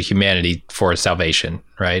cost to humanity for salvation,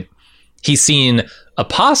 right? He's seen a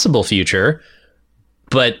possible future,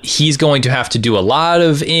 but he's going to have to do a lot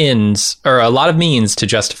of ends or a lot of means to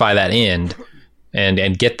justify that end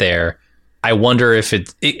and get there. I wonder if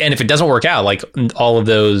if it doesn't work out, all of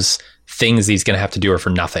those things he's going to have to do are for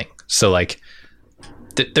nothing. So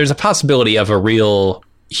there's a possibility of a real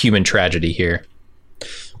human tragedy here.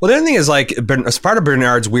 Well, the other thing is as part of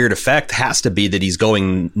Bernard's weird effect has to be that he's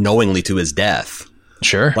going knowingly to his death.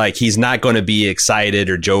 Sure. He's not going to be excited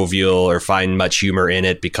or jovial or find much humor in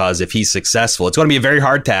it, because if he's successful, it's going to be a very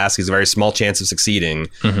hard task. He's a very small chance of succeeding.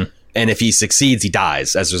 Mm-hmm. And if he succeeds, he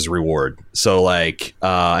dies as his reward. So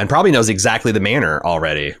and probably knows exactly the manner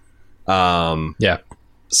already. Yeah.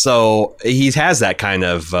 So he has that kind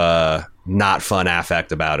of not fun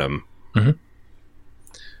affect about him. Mm-hmm.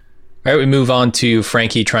 All right, we move on to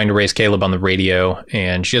Frankie trying to raise Caleb on the radio,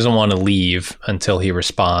 and she doesn't want to leave until he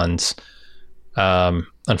responds.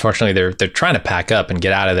 Unfortunately, they're trying to pack up and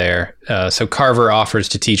get out of there. So Carver offers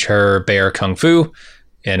to teach her bear kung fu,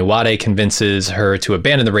 and Uade convinces her to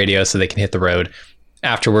abandon the radio so they can hit the road.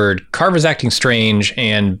 Afterward, Carver's acting strange,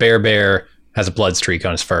 and Bear has a blood streak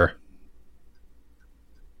on his fur.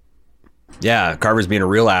 Yeah, Carver's being a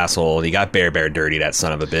real asshole, and he got Bear dirty, that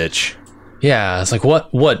son of a bitch. Yeah, it's like,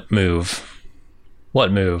 what move?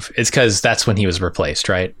 What move? It's because that's when he was replaced,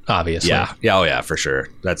 right? Obviously. Yeah. Oh yeah, for sure.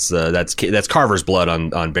 That's Carver's blood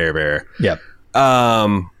on Bear. Yep.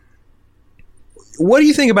 What do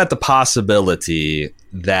you think about the possibility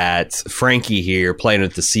that Frankie here, playing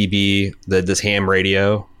with the CB, this ham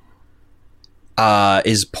radio,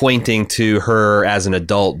 is pointing to her as an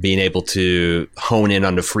adult being able to hone in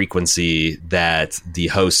on the frequency that the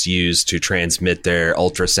hosts use to transmit their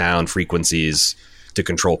ultrasound frequencies to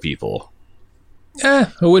control people? It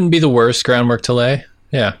wouldn't be the worst groundwork to lay.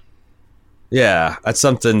 Yeah. Yeah, that's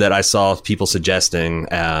something that I saw people suggesting.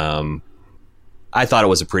 I thought it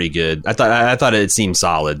was a pretty good. I thought it seemed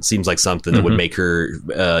solid. Seems like something that would make her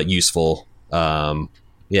useful.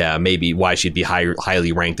 Yeah, maybe why she'd be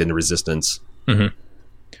highly ranked in the Resistance. Mm-hmm.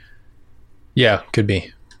 Yeah, could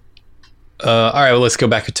be. All right, well, let's go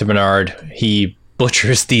back to Bernard. He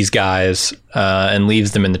butchers these guys and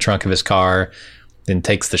leaves them in the trunk of his car. Then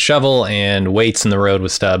takes the shovel and waits in the road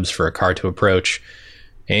with Stubbs for a car to approach.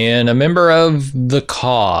 And a member of the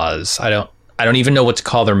Cause. I don't even know what to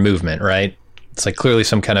call their movement, right? It's like clearly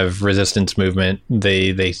some kind of resistance movement.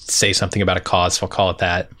 They say something about a cause, so I'll call it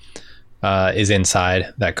that, is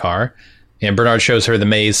inside that car. And Bernard shows her the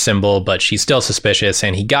maze symbol, but she's still suspicious,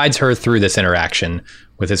 and he guides her through this interaction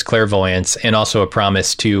with his clairvoyance and also a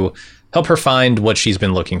promise to help her find what she's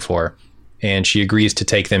been looking for. And she agrees to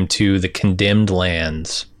take them to the Condemned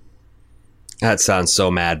Lands. That sounds so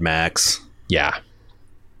Mad Max. Yeah.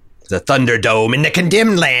 The Thunderdome in the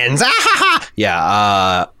Condemned Lands.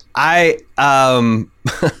 Yeah,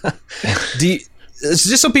 it's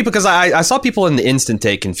just so people, because I saw people in the instant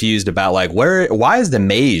take confused about like why is the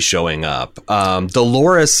maze showing up?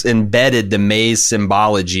 Dolores embedded the maze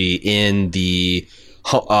symbology in the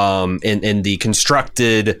in the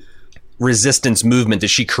constructed resistance movement that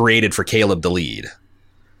she created for Caleb the Lead.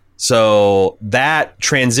 So that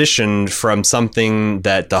transitioned from something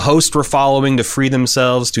that the hosts were following to free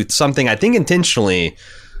themselves to something I think intentionally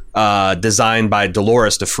designed by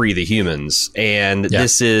Dolores to free the humans. And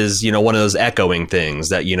this is, one of those echoing things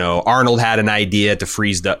that, Arnold had an idea to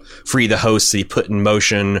free the hosts that he put in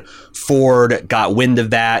motion. Ford got wind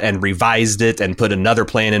of that and revised it and put another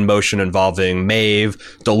plan in motion involving Maeve.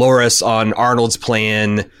 Dolores on Arnold's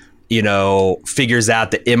plan, figures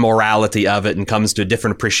out the immorality of it and comes to a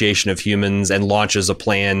different appreciation of humans and launches a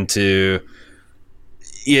plan to,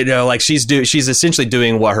 like she's essentially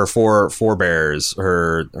doing what her forebears,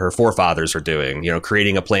 her forefathers are doing,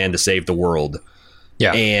 creating a plan to save the world.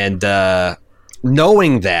 Yeah. And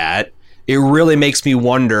knowing that, it really makes me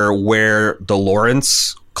wonder where the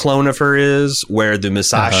Lawrence clone of her is, where the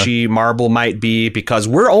Musashi marble might be, because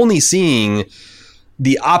we're only seeing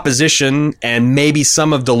the opposition and maybe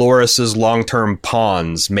some of Dolores's long-term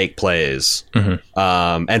pawns make plays.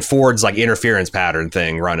 And Ford's like interference pattern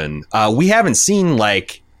thing running. We haven't seen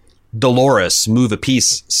like Dolores move a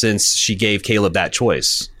piece since she gave Caleb that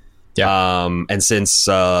choice. Yeah. And since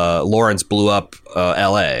Lawrence blew up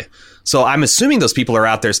LA. So I'm assuming those people are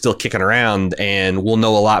out there still kicking around, and we'll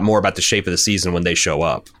know a lot more about the shape of the season when they show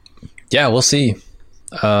up. Yeah, we'll see.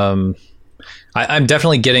 I'm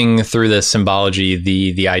definitely getting through the symbology,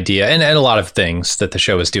 the idea, and a lot of things that the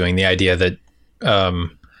show is doing. The idea that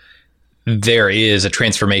there is a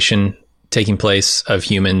transformation taking place of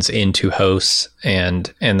humans into hosts,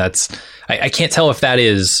 and that's I can't tell if that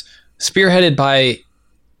is spearheaded by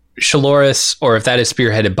Shalores or if that is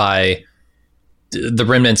spearheaded by the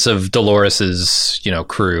remnants of Dolores's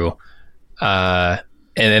crew, and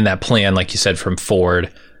then that plan, like you said, from Ford.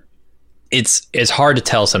 It's hard to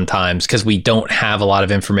tell sometimes because we don't have a lot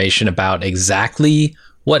of information about exactly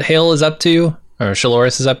what Hale is up to or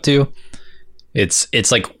Shalores is up to.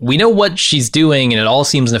 It's like we know what she's doing and it all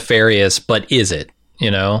seems nefarious, but is it,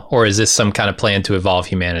 or is this some kind of plan to evolve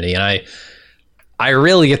humanity? And I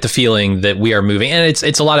really get the feeling that we are moving, and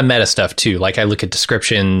it's a lot of meta stuff too. Like I look at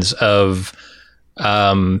descriptions of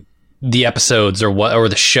the episodes or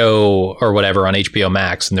the show or whatever on HBO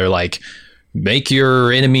Max, and they're like, make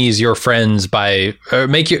your enemies your friends by,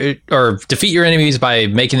 or defeat your enemies by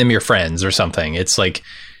making them your friends or something. It's like,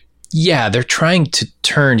 yeah, they're trying to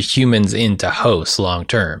turn humans into hosts long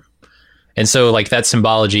term. And so like that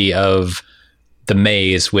symbology of the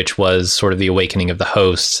maze, which was sort of the awakening of the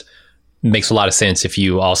hosts, makes a lot of sense if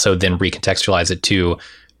you also then recontextualize it to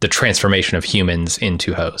the transformation of humans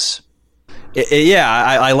into hosts.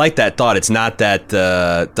 I like that thought. It's not that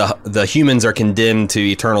the humans are condemned to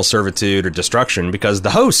eternal servitude or destruction, because the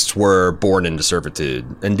hosts were born into servitude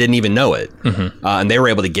and didn't even know it, and they were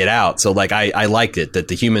able to get out. So like I liked it that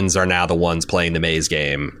the humans are now the ones playing the maze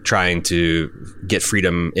game, trying to get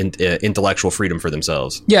freedom, intellectual freedom for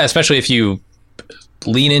themselves. Yeah, especially if you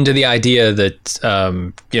lean into the idea that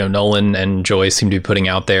Nolan and Joyce seem to be putting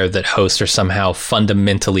out there, that hosts are somehow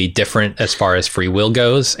fundamentally different as far as free will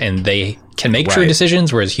goes, and they can make true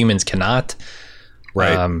decisions, whereas humans cannot.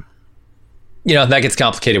 Right. That gets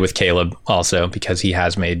complicated with Caleb also, because he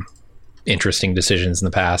has made interesting decisions in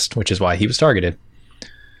the past, which is why he was targeted.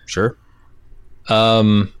 Sure.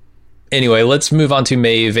 Anyway, let's move on to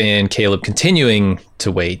Maeve and Caleb continuing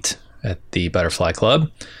to wait at the Butterfly Club.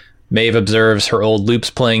 Maeve observes her old loops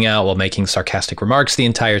playing out while making sarcastic remarks the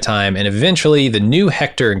entire time, and eventually the new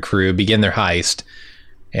Hector and crew begin their heist,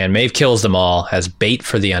 and Maeve kills them all as bait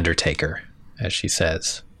for the Undertaker, as she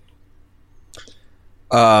says.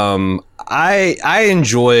 I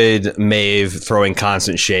enjoyed Maeve throwing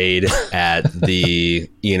constant shade at the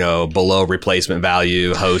below replacement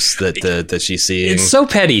value host that she's seeing. It's so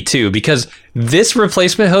petty too, because this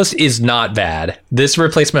replacement host is not bad. This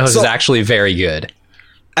replacement host is actually very good.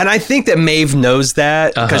 And I think that Maeve knows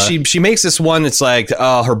that, because she makes this one. It's like,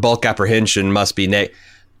 oh, her bulk apprehension must be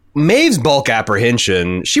Maeve's bulk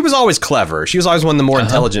apprehension. She was always clever. She was always one of the more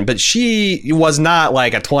intelligent, but she was not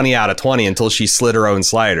like a 20 out of 20 until she slid her own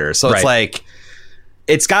slider. So it's like,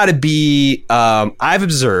 it's got to be. I've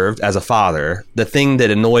observed as a father, the thing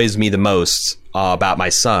that annoys me the most about my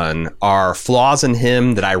son are flaws in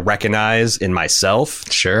him that I recognize in myself.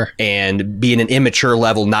 Sure. And being an immature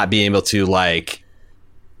level, not being able to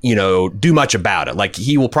do much about it. Like,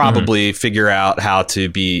 he will probably figure out how to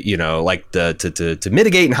be, to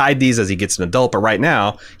mitigate and hide these as he gets an adult. But right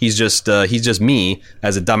now, he's just me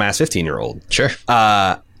as a dumbass 15-year-old. Sure.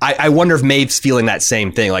 I wonder if Maeve's feeling that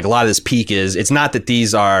same thing. Like, a lot of this peak it's not that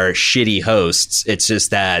these are shitty hosts. It's just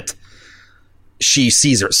that she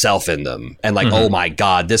sees herself in them and oh my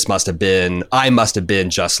God, I must have been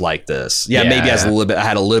just like this. Yeah, maybe I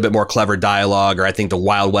had a little bit more clever dialogue, or I think the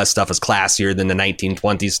Wild West stuff is classier than the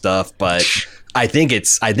 1920s stuff, but I think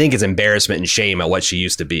it's embarrassment and shame at what she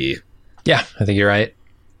used to be. Yeah, I think you're right.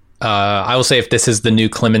 I will say, if this is the new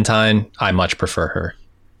Clementine, I much prefer her.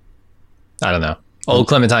 I don't know. Old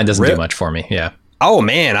Clementine doesn't do much for me. Yeah. Oh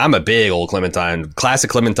man, I'm a big old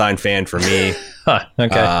classic Clementine fan for me.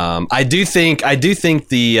 Okay. I do think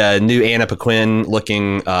the new Anna Paquin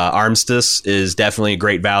looking Armistice is definitely a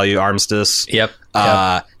great value. Armistice. Yep.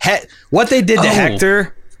 What they did to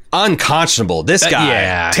Hector, unconscionable. This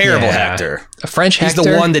guy, terrible Hector. A French Hector.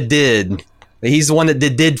 He's the one that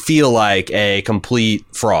did feel like a complete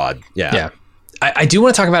fraud. Yeah. Yeah. I do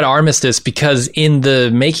want to talk about Armistice, because in the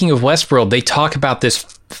making of Westworld, they talk about this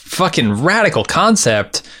fucking radical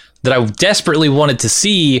concept that I desperately wanted to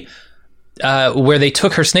see, where they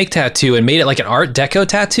took her snake tattoo and made it like an Art Deco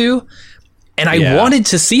tattoo. And I wanted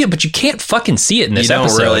to see it, but you can't fucking see it in this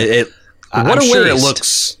episode. I'm sure it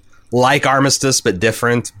looks like Armistice, but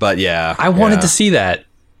different. But yeah. I wanted to see that.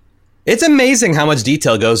 It's amazing how much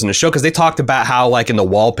detail goes in the show, because they talked about how, like, in the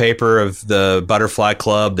wallpaper of the Butterfly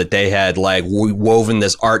Club, that they had woven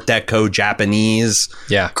this Art Deco Japanese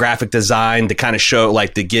graphic design to kind of show,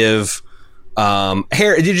 to give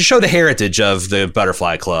to show the heritage of the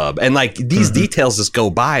Butterfly Club, and these details just go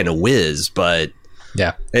by in a whiz. But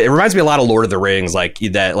yeah, it reminds me a lot of Lord of the Rings,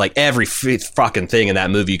 every fucking thing in that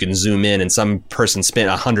movie you can zoom in, and some person spent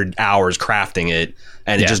 100 hours crafting it,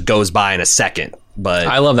 and it just goes by in a second. But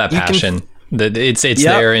I love that passion. It's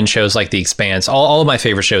there in shows like The Expanse. All of my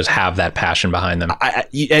favorite shows have that passion behind them.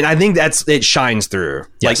 And I think it shines through.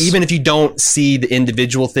 Yes. Even if you don't see the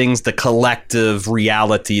individual things, the collective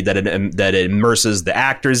reality that it immerses the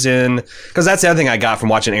actors in. Because that's the other thing I got from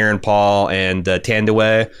watching Aaron Paul and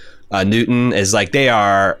Tandaway Newton is they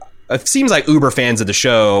are. It seems like uber fans of the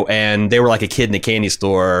show, and they were like a kid in a candy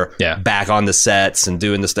store back on the sets and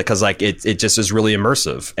doing this stuff, because it just is really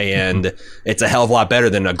immersive, and it's a hell of a lot better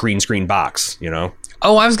than a green screen box,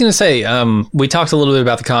 Oh, I was going to say, we talked a little bit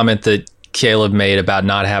about the comment that Caleb made about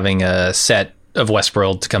not having a set of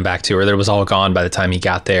Westworld to come back to, or that it was all gone by the time he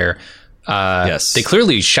got there. Yes. They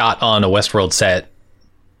clearly shot on a Westworld set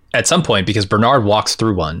at some point, because Bernard walks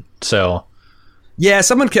through one, so... Yeah,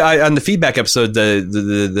 someone on the feedback episode,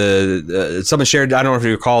 someone shared. I don't know if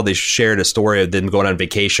you recall, they shared a story of them going on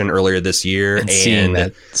vacation earlier this year and seeing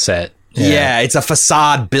that set. Yeah, it's a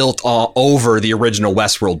facade built all over the original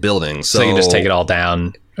Westworld building, so you can just take it all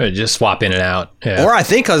down. Just swap in and out. Yeah. Or I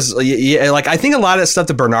think I think a lot of the stuff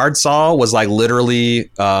that Bernard saw was like literally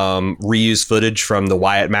reused footage from the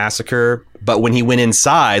Wyatt massacre. But when he went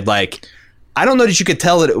inside, like, I don't know that you could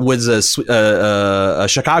tell that it was a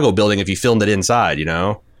Chicago building if you filmed it inside, you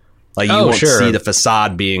know? Like, you won't see the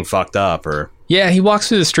facade being fucked up or... Yeah, he walks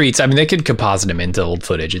through the streets. I mean, they could composite him into old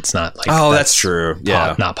footage. It's not like... Oh, that's true.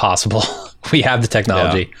 Yeah. Not possible. We have the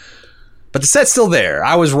technology. Yeah. But the set's still there.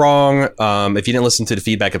 I was wrong. If you didn't listen to the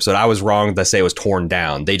feedback episode, I was wrong to say it was torn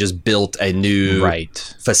down. They just built a new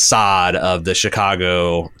facade of the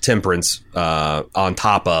Chicago Temperance on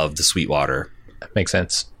top of the Sweetwater. Makes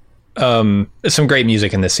sense. There's some great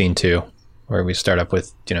music in this scene, too, where we start up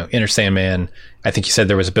with, Inner Sandman. I think you said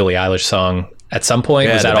there was a Billie Eilish song at some point.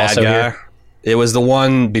 Yeah, was that also here? It was the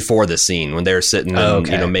one before the scene when they were sitting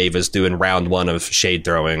and, Maeve was doing round one of shade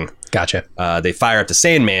throwing. Gotcha. They fire up the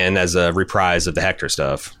Sandman as a reprise of the Hector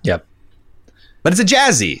stuff. Yep. But it's a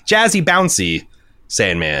jazzy, bouncy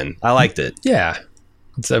Sandman. I liked it. Yeah.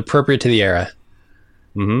 It's appropriate to the era.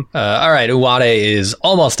 Mm-hmm. All right. Uwade is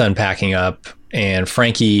almost done packing up, and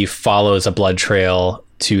Frankie follows a blood trail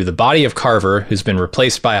to the body of Carver, who's been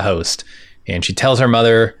replaced by a host. And she tells her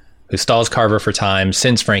mother, who stalls Carver for time,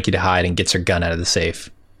 sends Frankie to hide, and gets her gun out of the safe.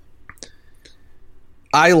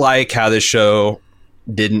 I like how this show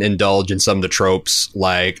didn't indulge in some of the tropes,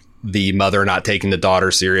 like the mother not taking the daughter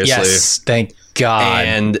seriously. Yes, thank God.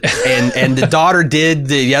 And the daughter did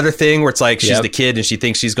the other thing where it's like she's the kid and she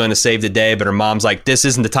thinks she's going to save the day, but her mom's like, this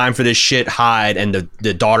isn't the time for this shit, hide. And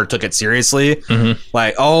the daughter took it seriously. Mm-hmm.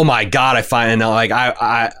 Like, oh my God,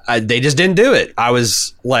 they just didn't do it. I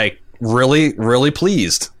was like really, really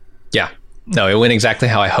pleased. Yeah. No, it went exactly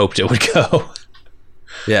how I hoped it would go.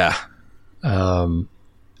 Yeah.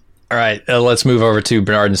 All right, let's move over to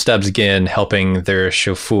Bernard and Stubbs again, helping their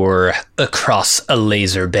chauffeur across a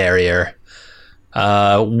laser barrier.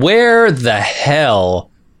 Where the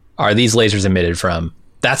hell are these lasers emitted from?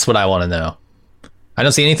 That's what I want to know. I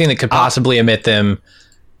don't see anything that could possibly emit them.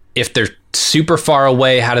 If they're super far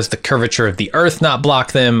away, how does the curvature of the Earth not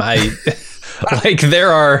block them? I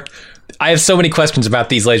have so many questions about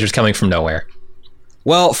these lasers coming from nowhere.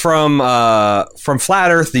 Well, from Flat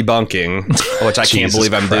Earth debunking, which I can't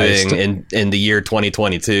believe I'm doing in the year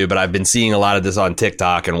 2022, but I've been seeing a lot of this on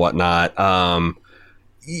TikTok and whatnot.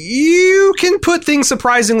 You can put things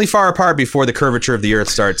surprisingly far apart before the curvature of the Earth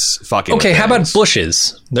starts fucking. Okay, how about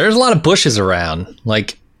bushes? There's a lot of bushes around.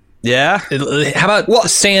 Like, yeah. How about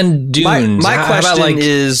sand dunes? My question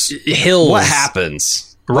is hills. What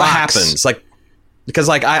happens? Rocks. What happens? Like. Because,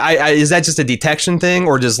 like, I is that just a detection thing,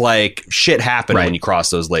 or does, like, shit happen when you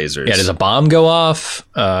cross those lasers? Yeah, does a bomb go off?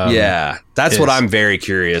 Yeah, that's what I'm very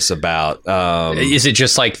curious about. Is it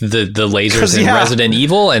just, like, the lasers in Resident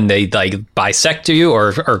Evil, and they, like, bisect you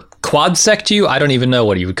or quadsect you? I don't even know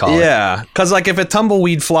what you would call it. Yeah, because, like, if a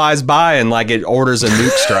tumbleweed flies by and, like, it orders a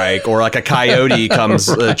nuke strike, or, like, a coyote comes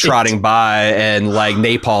trotting by and, like,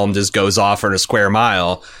 napalm just goes off in a square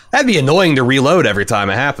mile, that'd be annoying to reload every time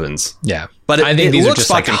it happens. Yeah. But I think these are just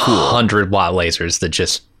like cool. 100-watt lasers that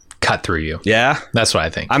just cut through you. Yeah? That's what I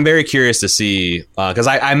think. I'm very curious to see, because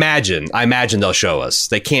I imagine they'll show us.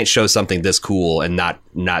 They can't show something this cool and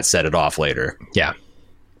not set it off later. Yeah.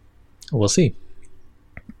 We'll see.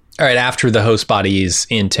 All right, after the host bodies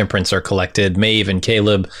in Temperance are collected, Maeve and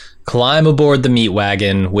Caleb climb aboard the meat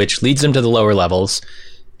wagon, which leads them to the lower levels,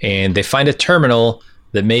 and they find a terminal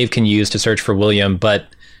that Maeve can use to search for William, but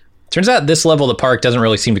turns out this level of the park doesn't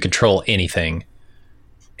really seem to control anything.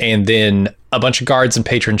 And then a bunch of guards and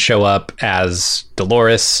patrons show up as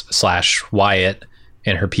Dolores/Wyatt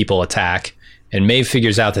and her people attack. And Maeve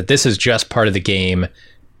figures out that this is just part of the game.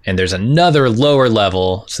 And there's another lower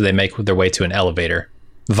level, so they make their way to an elevator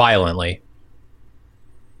violently.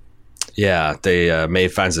 Yeah,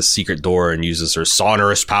 Maeve finds a secret door and uses her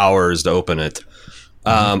sonorous powers to open it.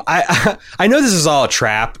 I know this is all a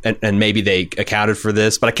trap, and maybe they accounted for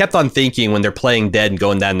this, but I kept on thinking when they're playing dead and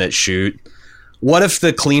going down that chute, what if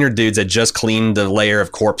the cleaner dudes had just cleaned the layer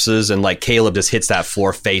of corpses and, like, Caleb just hits that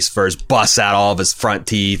floor face first, busts out all of his front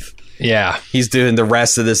teeth. Yeah. He's doing the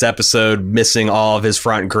rest of this episode missing all of his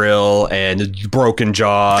front grill and broken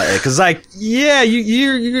jaw. Because, like, yeah,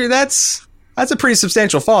 you're that's a pretty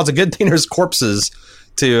substantial fall. It's a good thing there's corpses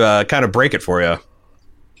to kind of break it for you.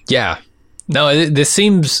 Yeah. No, this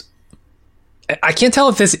seems... I can't tell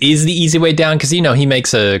if this is the easy way down, because, he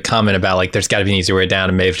makes a comment about, like, there's got to be an easy way down,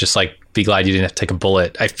 and Maeve's just like, be glad you didn't have to take a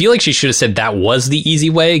bullet. I feel like she should have said that was the easy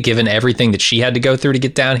way, given everything that she had to go through to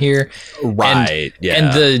get down here. Right,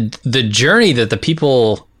 And the journey that the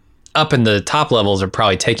people up in the top levels are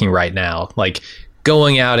probably taking right now, like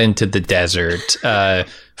going out into the desert,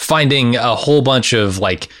 finding a whole bunch of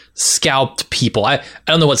like scalped people. I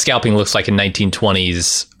don't know what scalping looks like in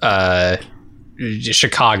 1920s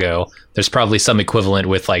Chicago. There's probably some equivalent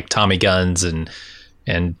with like Tommy guns and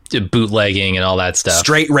bootlegging and all that stuff.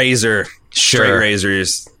 Straight razor. Sure. Straight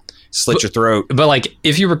razors. Slit your throat. But like,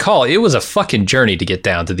 if you recall, it was a fucking journey to get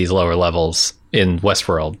down to these lower levels in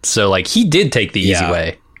Westworld. So like, he did take the easy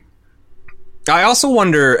way. I also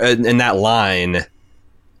wonder in that line,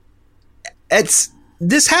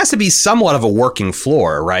 this has to be somewhat of a working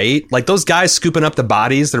floor, right? Like those guys scooping up the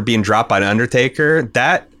bodies that are being dropped by the Undertaker,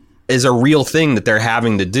 that is a real thing that they're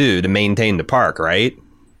having to do to maintain the park, right?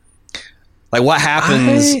 Like what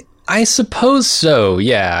happens? I suppose so.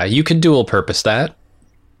 Yeah, you can dual purpose that.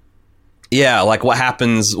 Yeah, like what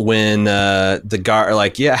happens when the guard,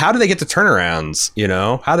 like, how do they get the turnarounds? You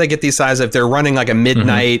know, how do they get these guys if they're running like a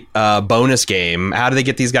midnight bonus game? How do they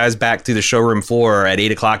get these guys back to the showroom floor at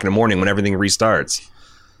 8 o'clock in the morning when everything restarts?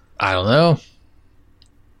 I don't know.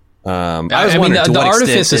 I mean, the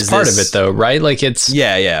artifice is part of it, though, right? Like it's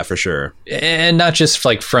yeah, for sure, and not just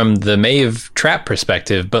like from the Maeve Trap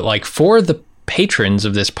perspective, but like for the patrons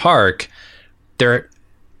of this park,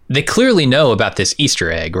 they clearly know about this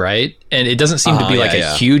Easter egg, right? And it doesn't seem to be like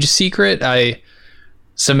a huge secret.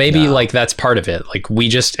 So maybe like that's part of it. Like we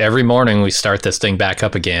just every morning we start this thing back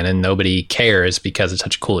up again, and nobody cares because it's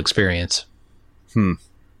such a cool experience.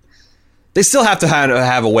 They still have to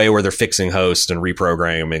have a way where they're fixing hosts and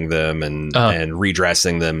reprogramming them and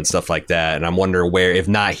redressing them and stuff like that. And I'm wondering where, if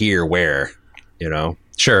not here, where, you know?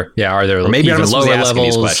 Sure. Yeah. Are there even lower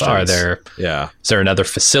levels? Are there? Yeah. Is there another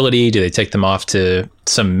facility? Do they take them off to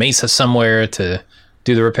some mesa somewhere to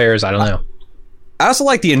do the repairs? I don't know. I also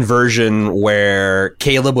like the inversion where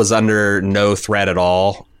Caleb was under no threat at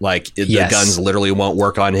all. Like the guns literally won't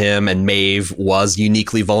work on him, and Maeve was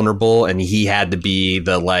uniquely vulnerable, and he had to be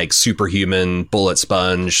the like superhuman bullet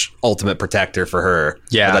sponge ultimate protector for her.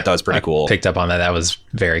 Yeah, I thought that was pretty cool. Picked up on that. That was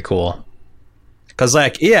very cool. Because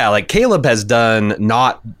like Caleb has done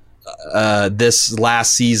not this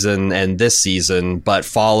last season and this season, but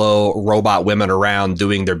follow robot women around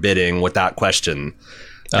doing their bidding without question.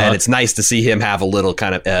 And it's nice to see him have a little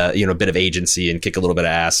kind of, bit of agency and kick a little bit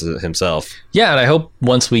of ass himself. Yeah, and I hope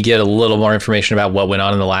once we get a little more information about what went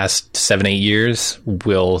on in the last 7-8 years,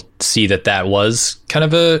 we'll see that was kind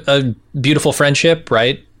of a beautiful friendship,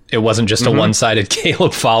 right? It wasn't just a one-sided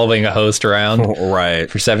Caleb following a host around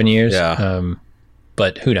for 7 years. Yeah.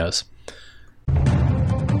 But who knows?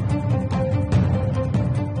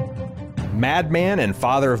 Madman and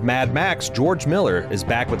father of Mad Max, George Miller, is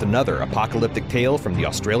back with another apocalyptic tale from the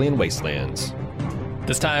Australian wastelands.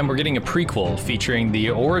 This time we're getting a prequel featuring the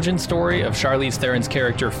origin story of Charlize Theron's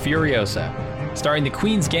character Furiosa, starring the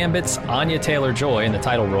Queen's Gambit's Anya Taylor-Joy in the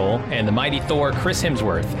title role and the mighty Thor Chris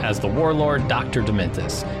Hemsworth as the warlord Dr.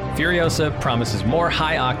 Dementus. Furiosa promises more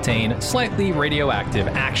high-octane, slightly radioactive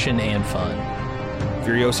action and fun.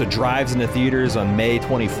 Furiosa drives into theaters on May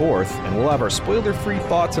 24th, and we'll have our spoiler-free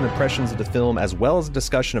thoughts and impressions of the film, as well as a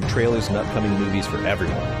discussion of trailers and upcoming movies for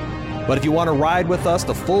everyone. But if you want to ride with us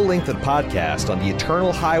the full length of the podcast on the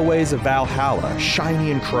eternal highways of Valhalla, shiny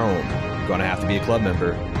and chrome, you're going to have to be a club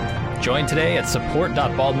member. Join today at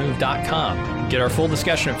support.baldmove.com. Get our full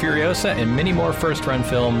discussion of Furiosa and many more first-run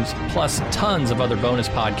films, plus tons of other bonus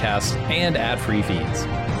podcasts and ad-free feeds.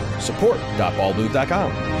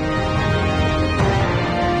 Support.baldmove.com.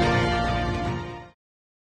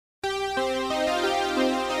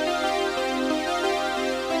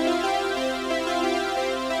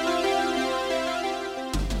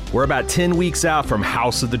 We're about 10 weeks out from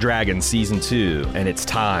House of the Dragon Season 2, and it's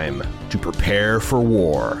time to prepare for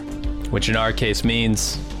war. Which in our case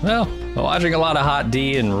means, well, watching a lot of Hot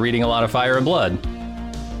D and reading a lot of Fire and Blood.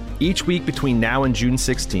 Each week between now and June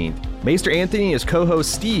 16th, Maester Anthony and his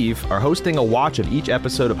co-host Steve are hosting a watch of each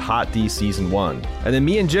episode of Hot D Season 1. And then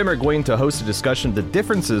me and Jim are going to host a discussion of the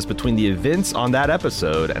differences between the events on that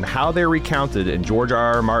episode and how they're recounted in George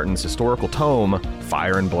R.R. Martin's historical tome,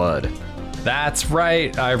 Fire and Blood. That's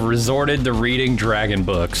right, I've resorted to reading dragon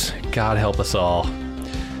books. God help us all.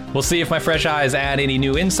 We'll see if my fresh eyes add any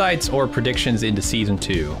new insights or predictions into Season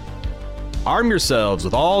 2. Arm yourselves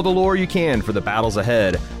with all the lore you can for the battles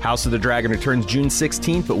ahead. House of the Dragon returns June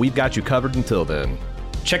 16th, but we've got you covered until then.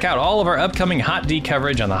 Check out all of our upcoming Hot D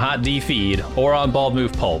coverage on the Hot D feed or on Bald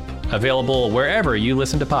Move Pulp, available wherever you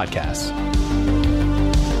listen to podcasts.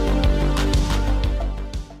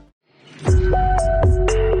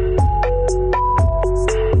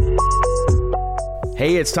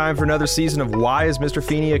 Hey, it's time for another season of Why is Mr.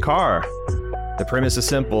 Feeney a Car? The premise is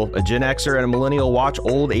simple. A Gen Xer and a millennial watch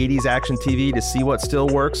old 80s action TV to see what still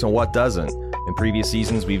works and what doesn't. In previous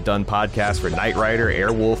seasons, we've done podcasts for Knight Rider,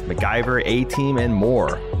 Airwolf, MacGyver, A-Team, and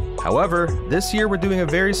more. However, this year we're doing a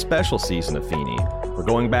very special season of Feeney. We're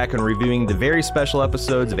going back and reviewing the very special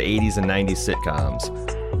episodes of 80s and 90s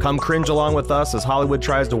sitcoms. Come cringe along with us as Hollywood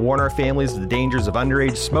tries to warn our families of the dangers of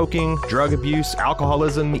underage smoking, drug abuse,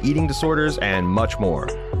 alcoholism, eating disorders, and much more.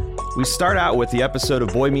 We start out with the episode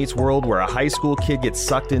of Boy Meets World where a high school kid gets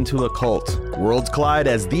sucked into a cult. Worlds collide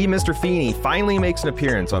as the Mr. Feeney finally makes an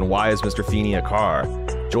appearance on Why Is Mr. Feeney a Car?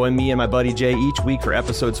 Join me and my buddy Jay each week for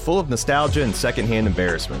episodes full of nostalgia and secondhand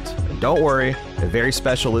embarrassment. And don't worry, if very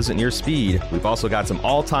special isn't your speed, we've also got some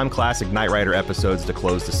all-time classic Knight Rider episodes to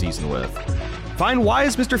close the season with. Find Why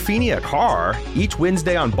Is Mr. Feeney a Car? Each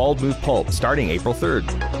Wednesday on Bald Move Pulp, starting April 3rd.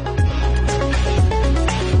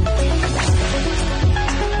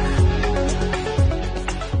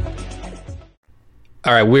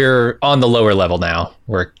 All right, we're on the lower level now,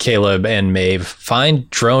 where Caleb and Maeve find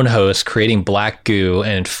drone hosts creating black goo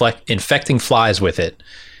and infecting flies with it.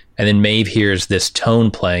 And then Maeve hears this tone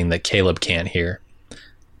playing that Caleb can't hear.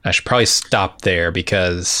 I should probably stop there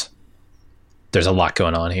because there's a lot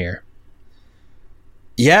going on here.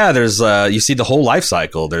 Yeah, there's you see the whole life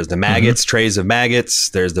cycle. There's the maggots, trays of maggots.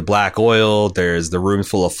 There's the black oil. There's the room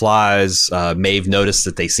full of flies. Maeve noticed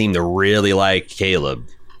that they seem to really like Caleb.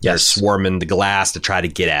 They're swarming the glass to try to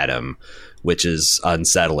get at him, which is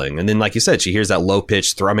unsettling. And then, like you said, she hears that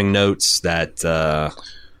low-pitched thrumming notes that...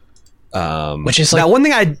 which is like... Now, one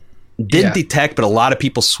thing I didn't detect, but a lot of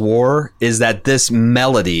people swore, is that this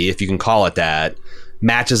melody, if you can call it that,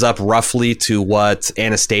 matches up roughly to what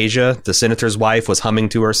Anastasia, the senator's wife, was humming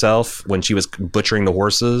to herself when she was butchering the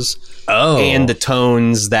horses. Oh. And the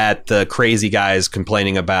tones that the crazy guy is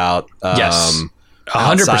complaining about... yes.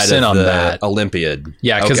 100% on that. Olympiad.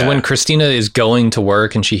 Yeah, because when Christina is going to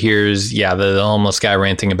work and she hears, the homeless guy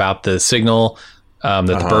ranting about the signal that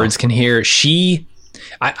the birds can hear,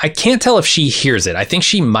 I can't tell if she hears it. I think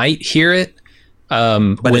she might hear it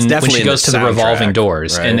when she goes to the revolving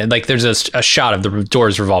doors. Right? And like there's a shot of the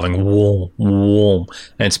doors revolving, whoom, whoom,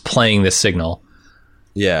 and it's playing this signal.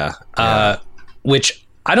 Yeah. Which...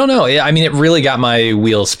 I don't know. I mean, it really got my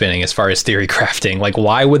wheels spinning as far as theory crafting. Like,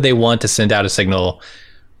 why would they want to send out a signal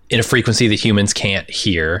in a frequency that humans can't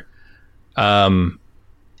hear? And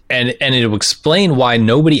it will explain why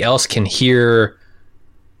nobody else can hear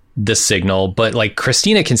the signal, but like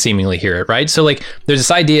Christina can seemingly hear it, right? So like, there's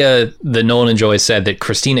this idea that Nolan and Joy said that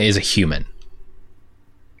Christina is a human,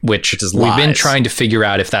 which is we've been trying to figure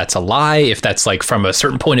out if that's a lie, if that's like from a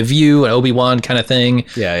certain point of view, an Obi-Wan kind of thing.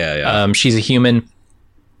 Yeah. She's a human.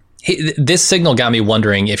 This signal got me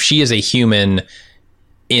wondering if she is a human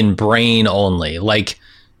in brain only. Like,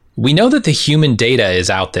 we know that the human data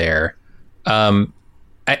is out there.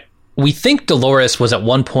 We think Dolores was at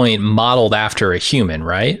one point modeled after a human,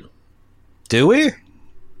 right? Do we?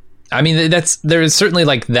 I mean, there is certainly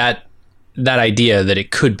like that idea that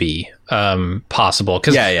it could be possible.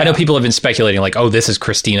 Because I know people have been speculating like, oh, this is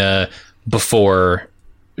Christina before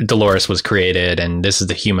Dolores was created, and this is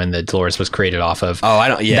the human that Dolores was created off of. Oh, I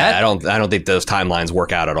don't think those timelines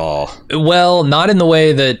work out at all. Well, not in the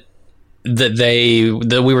way that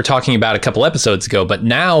we were talking about a couple episodes ago, but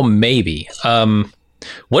now maybe.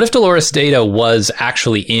 What if Dolores' data was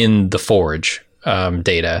actually in the Forge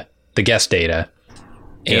data, the guest data,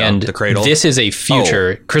 and the cradle? This is a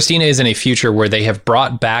future. Oh. Christina is in a future where they have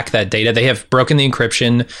brought back that data. They have broken the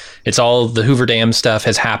encryption. It's all the Hoover Dam stuff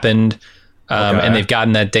has happened. And they've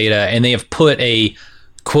gotten that data, and they have put a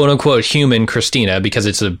quote-unquote human Christina, because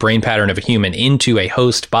it's a brain pattern of a human, into a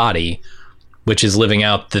host body, which is living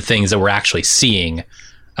out the things that we're actually seeing.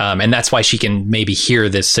 And that's why she can maybe hear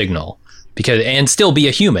this signal and still be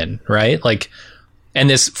a human, right? Like, and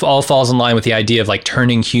this all falls in line with the idea of like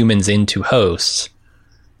turning humans into hosts.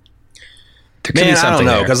 There could be something I don't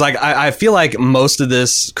know, there. because like I feel like most of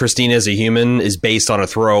this Christina as a human is based on a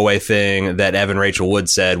throwaway thing that Evan Rachel Wood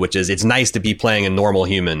said, which is it's nice to be playing a normal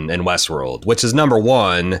human in Westworld, which is number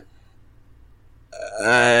one.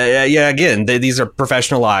 Again, these are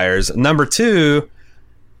professional liars. Number two,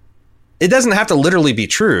 it doesn't have to literally be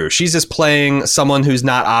true. She's just playing someone who's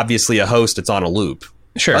not obviously a host. It's on a loop.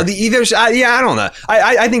 Sure. I don't know.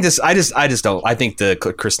 I think this. I just don't. I think the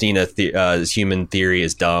Christina human theory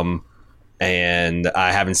is dumb. and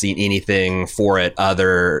I haven't seen anything for it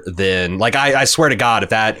other than, like, I swear to God, if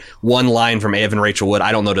that one line from Evan Rachel Wood,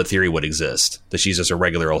 I don't know the theory would exist, that she's just a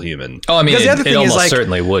regular old human. Oh, I mean, it almost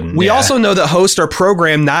certainly wouldn't. We also know that hosts are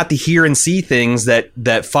programmed not to hear and see things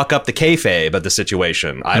that fuck up the kayfabe of the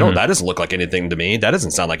situation. That doesn't look like anything to me. That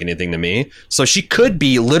doesn't sound like anything to me. So she could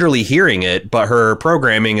be literally hearing it, but her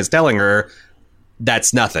programming is telling her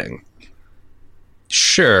that's nothing.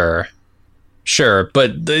 Sure,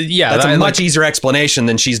 but that's a much easier explanation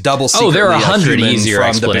than she's double secretly. There are 100 easier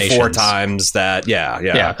explanations. The before times that,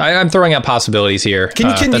 yeah. I'm throwing out possibilities here.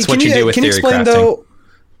 That's what you do with theory crafting. Though,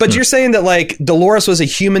 but you're saying that, like, Dolores was a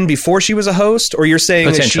human before she was a host, or you're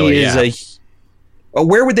saying that she is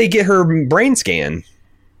where would they get her brain scan?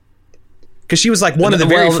 Because she was like one of the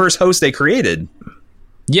very first hosts they created.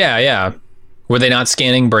 Yeah. Were they not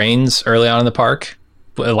scanning brains early on in the park?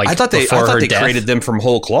 Like, I thought they created them from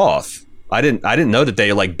whole cloth. I didn't know that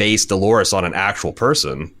they, like, based Dolores on an actual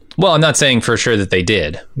person. Well, I'm not saying for sure that they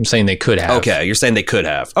did. I'm saying they could have. Okay, you're saying they could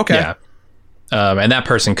have. Okay. Yeah. And that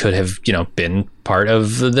person could have, been part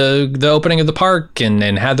of the opening of the park and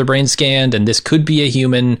had their brain scanned, and this could be a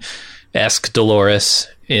human-esque Dolores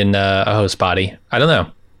in a host body. I don't know.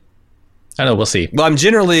 We'll see. Well, I'm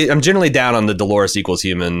generally down on the Dolores equals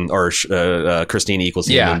human or Christine equals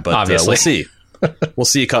human, but obviously. We'll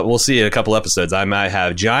see. We'll see in a couple episodes. I might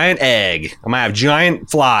have giant egg. I might have giant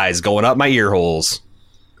flies going up my ear holes.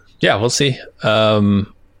 Yeah, we'll see. All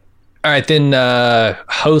right, then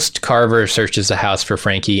host Carver searches the house for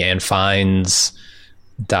Frankie and finds ...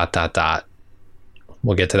 We'll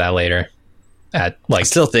get to that later. At, like, I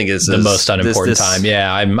still think it's the most unimportant time.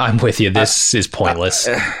 Yeah, I'm with you. This is pointless.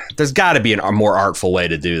 There's got to be a more artful way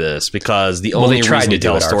to do this, because the only reason to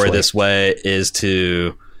tell a story this way is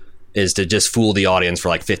to just fool the audience for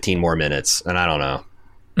like 15 more minutes, and I don't know.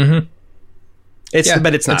 Mm-hmm.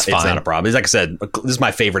 But it's not a problem. It's like I said, this is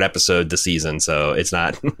my favorite episode this season, so it's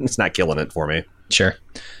not killing it for me. Sure.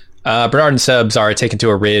 Bernard and Subs are taken to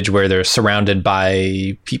a ridge where they're surrounded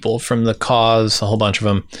by people from the cause, a whole bunch of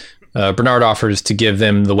them. Bernard offers to give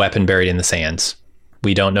them the weapon buried in the sands.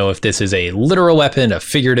 We don't know if this is a literal weapon, a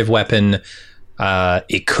figurative weapon.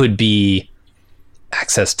 It could be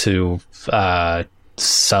access to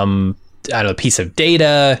some, piece of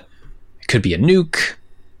data. It could be a nuke.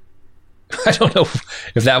 I don't know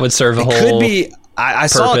if that would serve a whole. It could be. I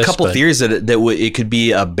saw a couple theories that it could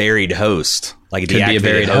be a buried host, like a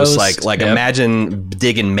deactivated host. Like imagine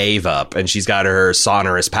digging Maeve up, and she's got her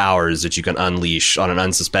sonorous powers that you can unleash on an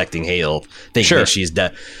unsuspecting Hale, thinking that she's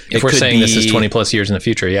dead. If we're saying this is 20 plus years in the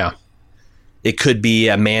future, yeah. It could be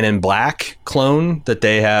a Man in Black clone that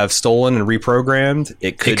they have stolen and reprogrammed.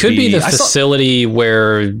 It could be the facility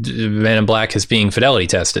where Man in Black is being fidelity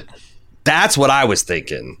tested. That's what I was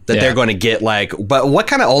thinking, that they're going to get, like, but what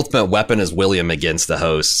kind of ultimate weapon is William against the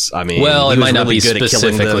hosts? I mean, it might not be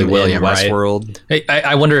specifically William, right? Westworld.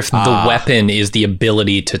 I wonder if the weapon is the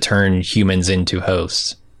ability to turn humans into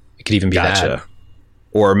hosts. It could even be that.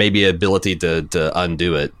 Or maybe ability to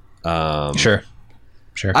undo it. Sure.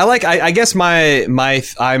 I guess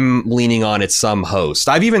I'm leaning on it's some host.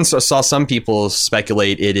 I've even saw some people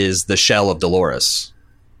speculate it is the shell of Dolores.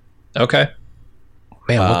 Okay.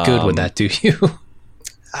 Man, what good would that do you?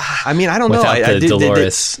 I mean, I don't know. Without the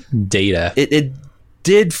Dolores data. It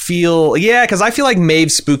did feel... Yeah, because I feel like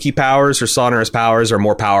Maeve's spooky powers, her sonorous powers, are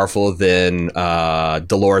more powerful than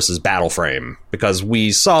Dolores' battle frame. Because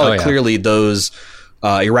we saw clearly those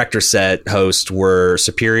Erector set hosts were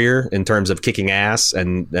superior in terms of kicking ass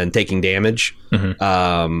and taking damage.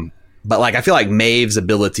 Mm-hmm. But like, I feel like Maeve's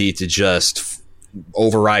ability to just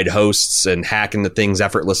override hosts and hack into things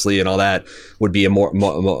effortlessly and all that would be a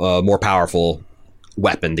more powerful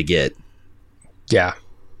weapon to get. Yeah,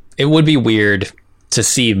 it would be weird to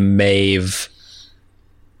see Maeve's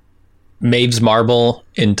marble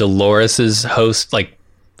in Dolores's host, like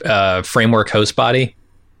framework host body.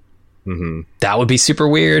 Mm-hmm. That would be super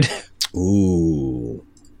weird. Ooh,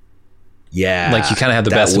 yeah. Like, you kind of have the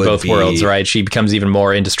best of both worlds, right? She becomes even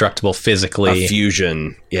more indestructible physically. A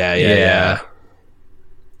fusion. Yeah.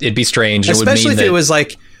 It'd be strange. Especially if it was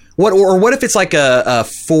like, what if it's like a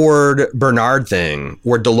Ford Bernard thing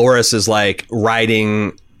where Dolores is like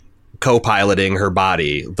co-piloting her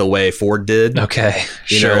body the way Ford did. Okay,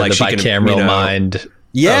 sure. Like the bicameral mind.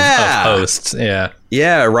 Of hosts.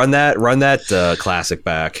 Yeah. Run that classic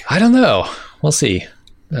back. I don't know. We'll see.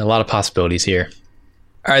 A lot of possibilities here.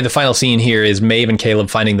 All right, the final scene here is Maeve and Caleb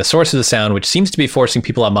finding the source of the sound, which seems to be forcing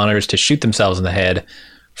people on monitors to shoot themselves in the head.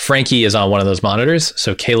 Frankie is on one of those monitors,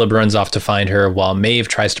 so Caleb runs off to find her while Maeve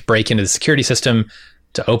tries to break into the security system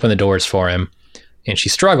to open the doors for him. And she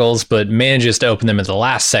struggles, but manages to open them at the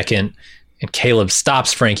last second and Caleb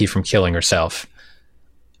stops Frankie from killing herself.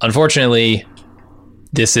 Unfortunately,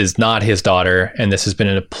 this is not his daughter, and this has been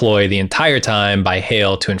a ploy the entire time by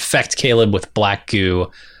Hale to infect Caleb with black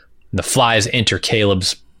goo. The flies enter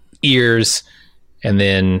Caleb's ears, and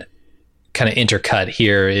then kind of intercut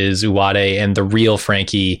here is Uwade and the real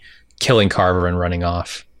Frankie killing Carver and running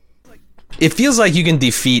off. It feels like you can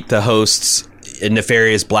defeat the host's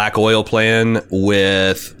nefarious black oil plan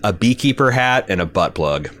with a beekeeper hat and a butt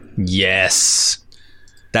plug. Yes.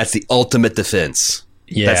 That's the ultimate defense.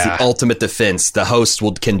 Yeah. That's the ultimate defense. The host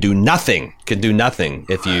can do nothing.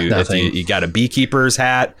 If you got a beekeeper's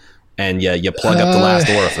hat and you plug up the last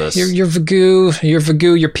orifice. Your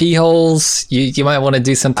Vagoo, your pee holes. You might want to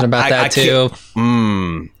do something about that too.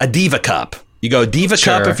 A diva cup. You go diva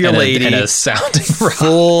cup if you're a lady. And a sounding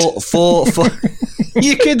rod. Full.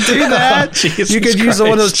 You could do that. You could use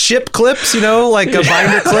one of those chip clips, like a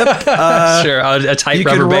binder clip. Sure, a tight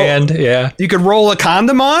rubber band. Yeah, you could roll a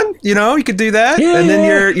condom on. You could do that, and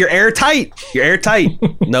then you're airtight. You're airtight.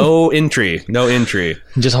 No entry.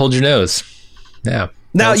 Just hold your nose. Yeah.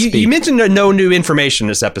 Now you mentioned no new information in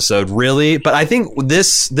this episode, really, but I think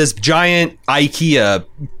this giant IKEA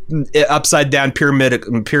upside down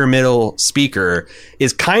pyramidal speaker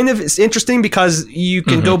is it's interesting because you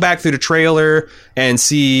can go back through the trailer and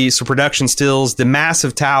see some production stills. The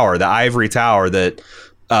massive tower, the ivory tower that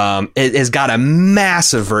it has got a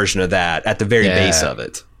massive version of that at the very base of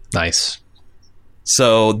it. Nice.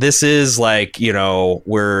 So this is I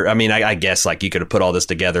guess you could have put all this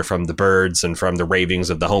together from the birds and from the ravings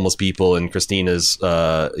of the homeless people in Christina's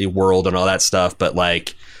world and all that stuff. But I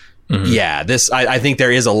think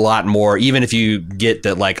there is a lot more, even if you get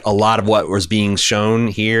that a lot of what was being shown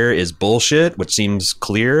here is bullshit, which seems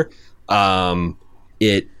clear.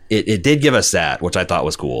 It did give us that, which I thought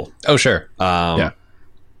was cool. Oh, sure. Yeah.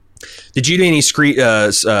 Did you do any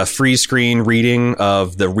freeze screen reading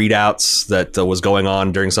of the readouts that was going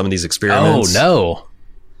on during some of these experiments? Oh, no.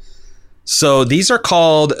 So these are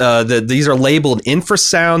called, these are labeled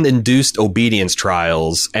infrasound-induced obedience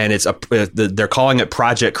trials, and they're calling it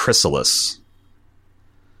Project Chrysalis.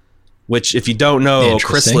 Which, if you don't know,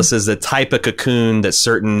 chrysalis is the type of cocoon that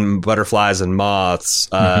certain butterflies and moths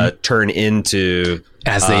turn into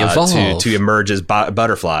as they evolve to emerge as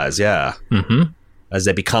butterflies. Yeah. Mm-hmm. As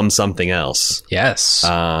they become something else. Yes.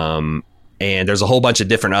 And there's a whole bunch of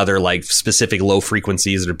different other specific low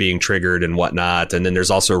frequencies that are being triggered and whatnot. And then there's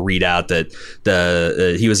also a readout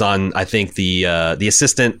that he was on, I think the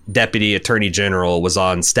assistant deputy attorney general was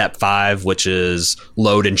on step 5, which is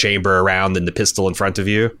load and chamber around in the pistol in front of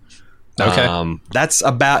you. Okay. That's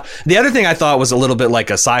about the other thing I thought was a little bit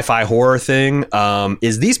like a sci-fi horror thing.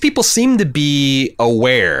 Is these people seem to be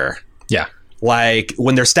aware. Yeah.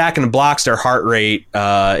 When they're stacking the blocks, their heart rate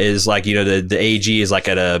is the AG is at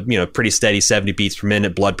a pretty steady 70 beats per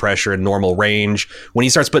minute, blood pressure in normal range. When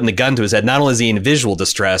he starts putting the gun to his head, not only is he in visual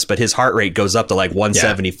distress, but his heart rate goes up to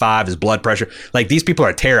 175. His blood pressure, these people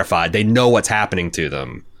are terrified. They know what's happening to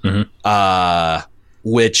them,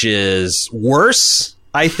 which is worse,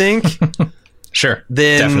 I think. Sure.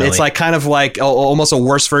 Then definitely. It's almost a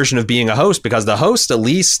worse version of being a host, because the hosts at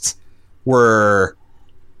least were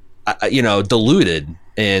deluded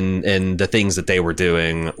in the things that they were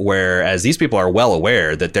doing, whereas these people are well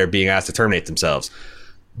aware that they're being asked to terminate themselves.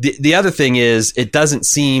 The other thing is, it doesn't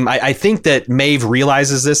seem, I think that Maeve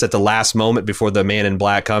realizes this at the last moment before the man in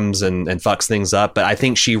black comes and fucks things up, but I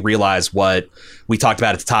think she realized what we talked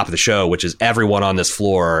about at the top of the show, which is everyone on this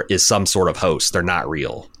floor is some sort of host. They're not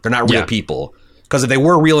real. They're not real people. Because if they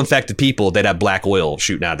were real infected people, they'd have black oil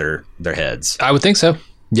shooting out their heads. I would think so.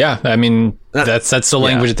 Yeah, I mean, that's the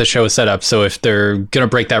language that the show is set up. So if they're going to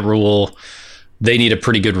break that rule, they need a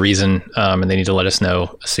pretty good reason, and they need to let us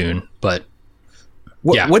know soon. But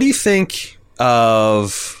what do you think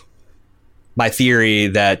of my theory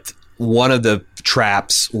that one of the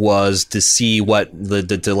traps was to see what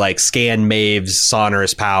to scan Maeve's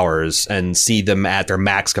sonorous powers and see them at their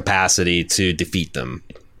max capacity to defeat them?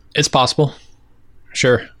 It's possible.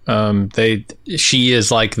 Sure. She is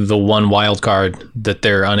the one wild card that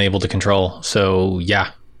they're unable to control. So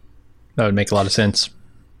yeah, that would make a lot of sense.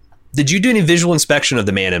 Did you do any visual inspection of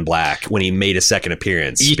the Man in Black when he made a second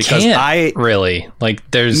appearance? You can't really.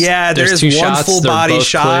 There's there's two one shots, full body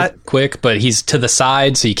shot, quick, but he's to the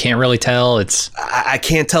side, so you can't really tell. I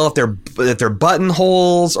can't tell if they're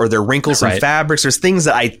buttonholes or they're wrinkles in fabrics. There's things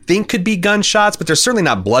that I think could be gunshots, but there's certainly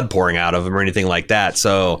not blood pouring out of them or anything like that.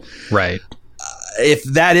 So right. If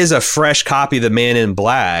that is a fresh copy of the Man in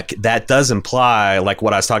Black, that does imply,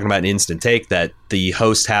 what I was talking about in Instant Take, that the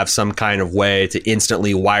hosts have some kind of way to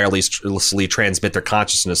instantly wirelessly transmit their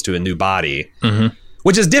consciousness to a new body,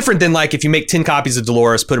 Which is different than like if you make 10 copies of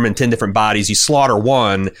Dolores, put them in 10 different bodies, you slaughter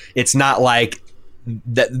one. It's not like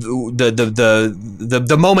that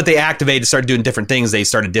the moment they activate and start doing different things, they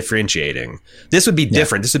started differentiating. This would be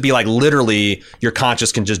different. This would be like literally your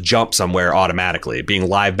conscious can just jump somewhere automatically, being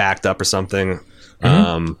live backed up or something.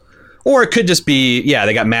 Or it could just be,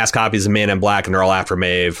 they got mass copies of Man in Black and they're all after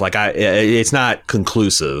Maeve. Like it's not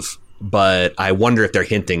conclusive, but I wonder if they're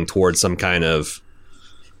hinting towards some kind of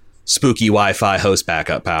spooky Wi-Fi host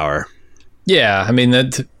backup power. Yeah, I mean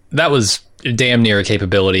that was damn near a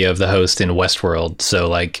capability of the host in Westworld. So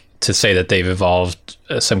like to say that they've evolved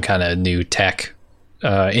some kind of new tech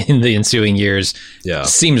in the ensuing years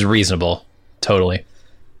seems reasonable. Totally.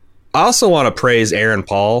 I also want to praise Aaron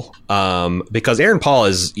Paul because Aaron Paul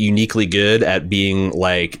is uniquely good at being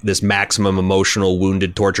like this maximum emotional,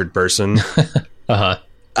 wounded, tortured person.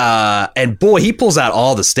 And boy, he pulls out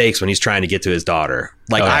all the stakes when he's trying to get to his daughter.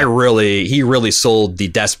 Like he really sold the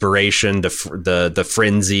desperation, the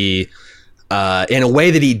frenzy, in a way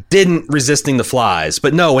that he didn't resisting the flies.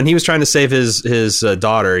 But no, when he was trying to save his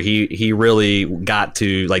daughter, he really got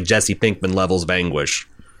to like Jesse Pinkman levels of anguish.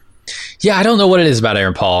 Yeah, I don't know what it is about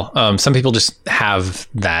Aaron Paul. Some people just have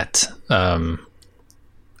that.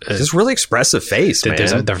 Just really expressive face,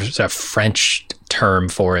 man. There's a French term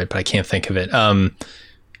for it, but I can't think of it.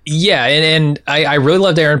 Yeah, and I really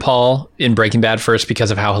loved Aaron Paul in Breaking Bad first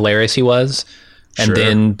because of how hilarious he was. And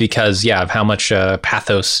then because, of how much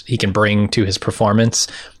pathos he can bring to his performance.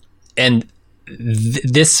 And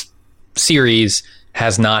this series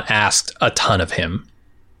has not asked a ton of him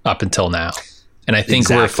up until now. And I think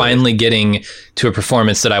we're finally getting to a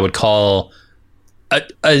performance that I would call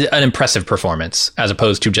an impressive performance, as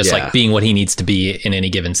opposed to just like being what he needs to be in any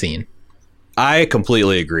given scene. I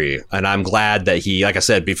completely agree. And I'm glad that he, like I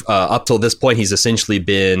said, up till this point, he's essentially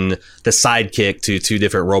been the sidekick to two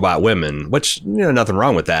different robot women, which, nothing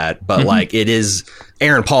wrong with that. But like it is,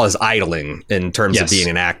 Aaron Paul is idling in terms of being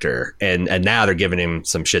an actor. And now they're giving him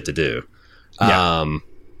some shit to do. So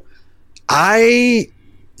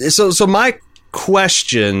my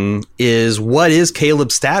question is, what is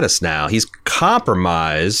Caleb's status now? He's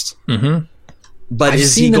compromised, but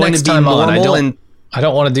is he going to be normal? I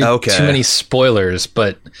don't want to do too many spoilers,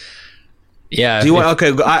 but yeah. Do you want?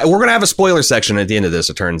 Okay, we're going to have a spoiler section at the end of this.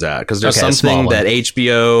 It turns out because there's something that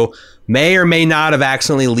HBO may or may not have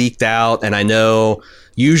accidentally leaked out, and I know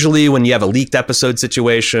usually when you have a leaked episode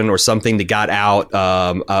situation or something that got out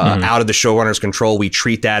out of the showrunner's control, we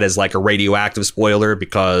treat that as like a radioactive spoiler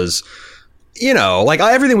because, like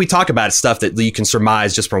everything we talk about is stuff that you can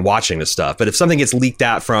surmise just from watching the stuff. But if something gets leaked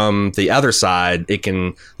out from the other side, it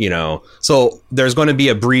can, so there's going to be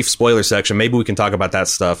a brief spoiler section. Maybe we can talk about that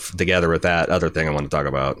stuff together with that other thing I want to talk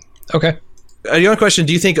about. Okay. The other question,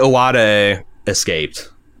 do you think Owada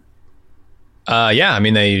escaped? Yeah. I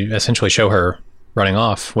mean, they essentially show her running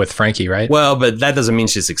off with Frankie, right? Well, but that doesn't mean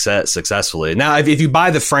she's successfully. Now, if you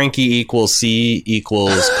buy the Frankie equals C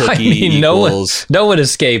equals Cookie equals... No one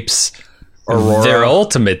escapes Aurora. Their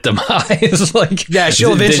ultimate demise.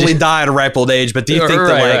 She'll eventually die at a ripe old age. But do you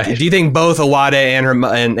think do you think both Owada and her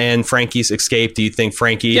and Frankie's escape? Do you think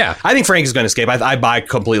Frankie? Yeah, I think Frankie's going to escape. I buy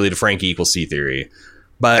completely the Frankie equals C theory.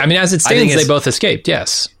 But I mean, as it stands, they both escaped.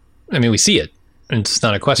 Yes, I mean we see it. It's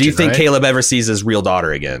not a question. Do you think Caleb ever sees his real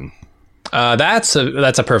daughter again? That's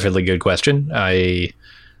a perfectly good question. I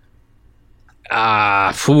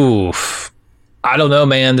don't know,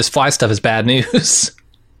 man. This fly stuff is bad news.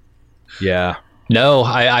 Yeah. No,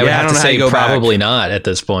 I would have to say probably not at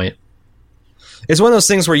this point. It's one of those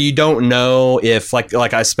things where you don't know if, like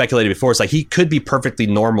I speculated before, it's like he could be perfectly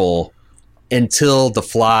normal until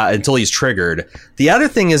he's triggered. The other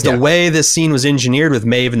thing is the way this scene was engineered with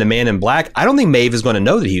Maeve and the Man in Black. I don't think Maeve is going to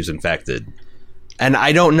know that he was infected. And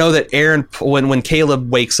I don't know that Aaron, when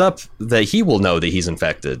Caleb wakes up, that he will know that he's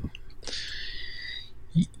infected.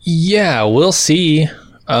 Yeah, we'll see.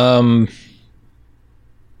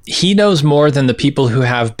 He knows more than the people who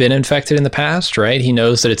have been infected in the past, right? He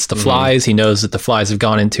knows that it's the flies. He knows that the flies have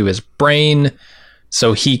gone into his brain.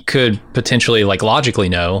 So he could potentially, logically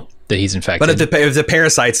know that he's infected. But if the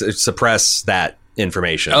parasites suppress that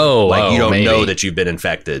information, you don't know that you've been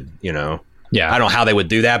infected, Yeah, I don't know how they would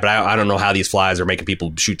do that, but I don't know how these flies are making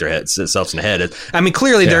people shoot their themselves in the head. I mean,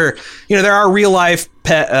 clearly there are real life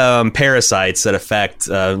parasites that affect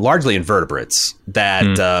largely invertebrates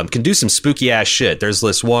that can do some spooky ass shit. There's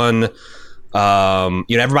this one,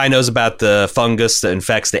 everybody knows about the fungus that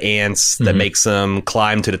infects the ants that makes them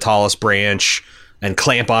climb to the tallest branch and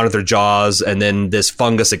clamp onto their jaws, and then this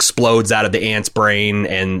fungus explodes out of the ant's brain,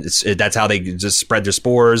 and that's how they just spread their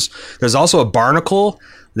spores. There's also a barnacle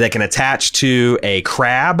that can attach to a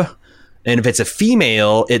crab And if it's a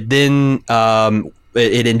female, it then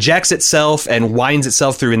it injects itself and winds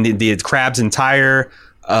itself through in the crab's entire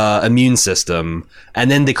immune system.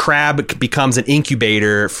 And then the crab becomes an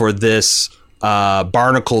incubator for this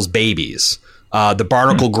barnacle's babies. The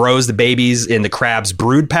barnacle grows the babies in the crab's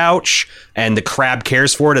brood pouch, and the crab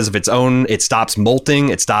cares for it as of its own. It stops molting,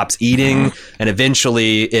 it stops eating, and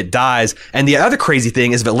eventually it dies. And the other crazy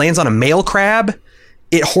thing is if it lands on a male crab,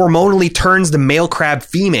 it hormonally turns the male crab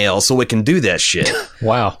female so it can do that shit.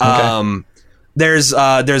 Wow. Okay. There's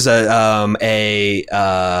a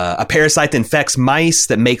parasite that infects mice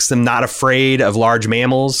that makes them not afraid of large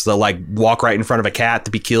mammals. They'll like walk right in front of a cat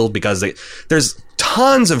to be killed because there's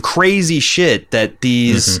tons of crazy shit that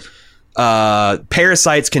these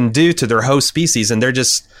parasites can do to their host species. And they're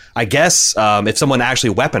just, I guess, if someone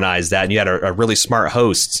actually weaponized that and you had a really smart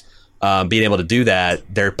host being able to do that,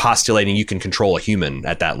 they're postulating you can control a human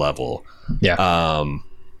at that level. Yeah.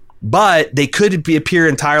 But they could appear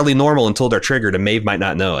entirely normal until they're triggered, and Maeve might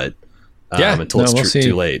not know it until it's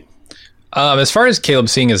too late. As far as Caleb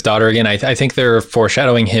seeing his daughter again, I think they're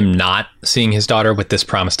foreshadowing him not seeing his daughter with this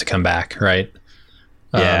promise to come back, right?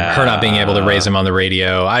 Her not being able to raise him on the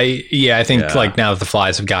radio. I think like now that the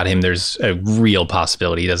flies have got him, there's a real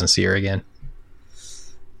possibility he doesn't see her again.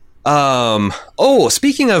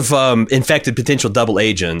 Speaking of infected potential double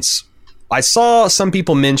agents, I saw some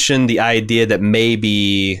people mention the idea that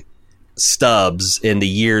maybe Stubbs in the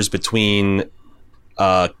years between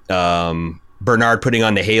Bernard putting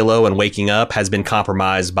on the halo and waking up has been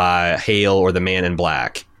compromised by Hale or the Man in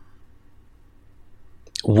Black.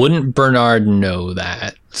 Wouldn't Bernard know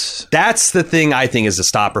that? That's the thing I think is a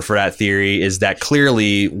stopper for that theory, is that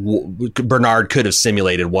clearly Bernard could have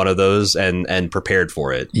simulated one of those and prepared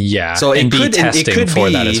for it. Yeah, so it could testing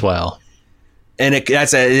for that as well. And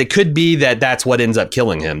it could be that's what ends up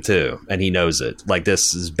killing him too, and he knows it. Like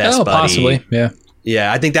this is best buddy. Possibly, yeah.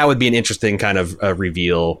 Yeah, I think that would be an interesting kind of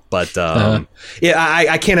reveal. But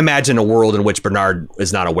I can't imagine a world in which Bernard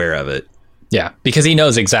is not aware of it. Yeah, because he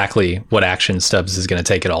knows exactly what action Stubbs is going to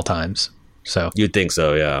take at all times. So you'd think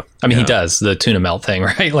so, yeah. I mean, he does the tuna melt thing,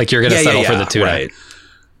 right? Like you're going to settle for the tuna,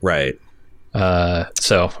 right?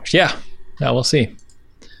 So yeah, we'll see.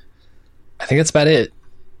 I think that's about it.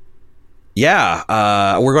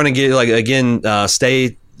 Yeah, we're going to get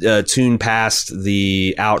stay tuned past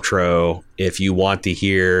the outro if you want to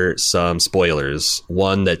hear some spoilers.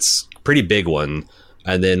 One that's pretty big one,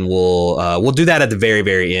 and then we'll do that at the very,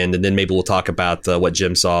 very end, and then maybe we'll talk about what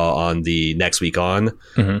Jim saw on the next week on.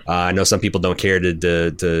 Mm-hmm. I know some people don't care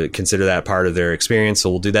to consider that part of their experience, so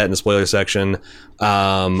we'll do that in the spoiler section.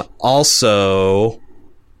 Also,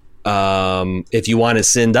 if you want to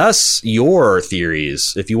send us your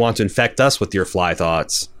theories, if you want to infect us with your fly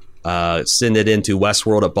thoughts, send it into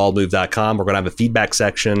westworld@baldmove.com. We're going to have a feedback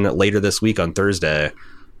section later this week on Thursday,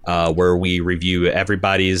 where we review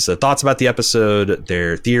everybody's thoughts about the episode,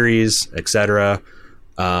 their theories, etc.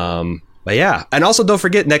 But yeah, and also don't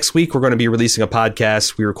forget, next week we're going to be releasing a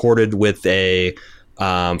podcast we recorded with a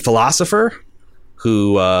philosopher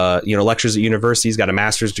who lectures at university. He's got a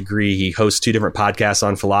master's degree. He hosts 2 different podcasts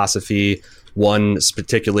on philosophy. One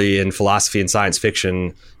particularly in philosophy and science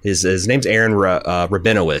fiction. His name's Aaron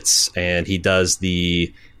Rabinowitz, and he does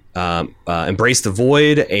the Embrace the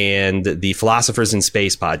Void and the Philosophers in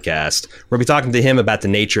Space podcast. We'll be talking to him about the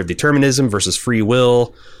nature of determinism versus free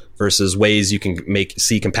will, versus ways you can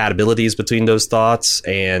see compatibilities between those thoughts,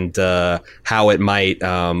 and how it might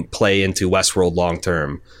play into Westworld long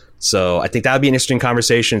term. So I think that would be an interesting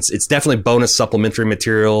conversation. It's definitely bonus supplementary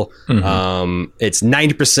material. Mm-hmm. It's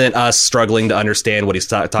 90% us struggling to understand what he's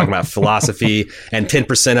talking about philosophy, and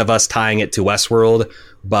 10% of us tying it to Westworld.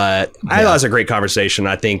 But I thought it was a great conversation.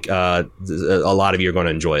 I think a lot of you are going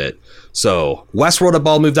to enjoy it. So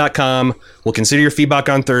westworld@baldmove.com. We'll consider your feedback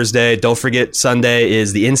on Thursday. Don't forget, Sunday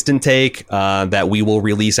is the instant take that we will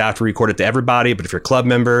release after we record it to everybody. But if you're a club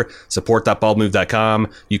member, support.baldmove.com.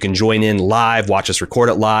 You can join in live, watch us record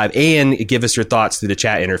it live, and give us your thoughts through the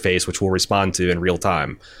chat interface, which we'll respond to in real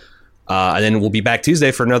time. And then we'll be back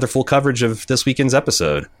Tuesday for another full coverage of this weekend's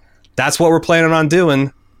episode. That's what we're planning on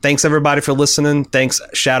doing. Thanks, everybody, for listening. Thanks.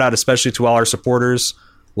 Shout out especially to all our supporters.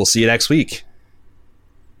 We'll see you next week.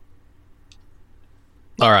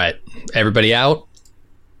 All right. Everybody out?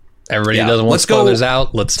 Everybody doesn't want spoilers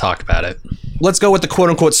out? Let's talk about it. Let's go with the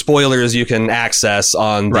quote-unquote spoilers you can access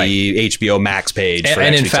on the HBO Max page for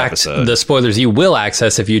next week's episode. And in fact, the spoilers you will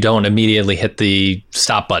access if you don't immediately hit the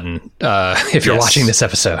stop button if you're watching this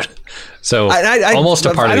episode. So almost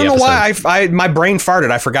a part of the episode. I don't know why my brain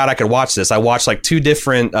farted. I forgot I could watch this. I watched like 2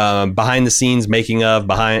 different behind the scenes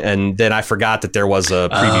and then I forgot that there was a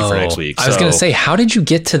preview for next week. I was going to say, how did you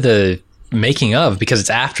get to the making of because it's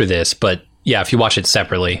after this, but yeah, if you watch it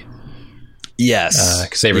separately. Yes.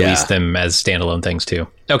 Because they released them as standalone things too.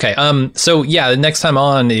 Okay. So yeah, the next time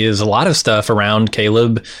on is a lot of stuff around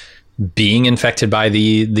Caleb being infected by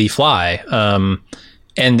the fly.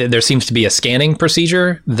 And there seems to be a scanning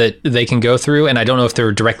procedure that they can go through. And I don't know if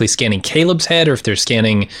they're directly scanning Caleb's head or if they're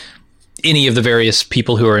scanning any of the various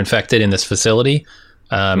people who are infected in this facility,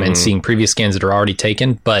 and seeing previous scans that are already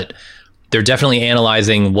taken. But they're definitely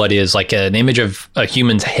analyzing what is like an image of a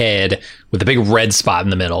human's head with a big red spot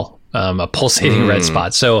in the middle. A pulsating red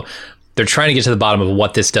spot. So they're trying to get to the bottom of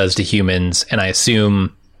what this does to humans. And I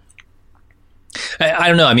assume, I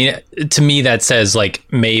don't know. I mean, to me, that says like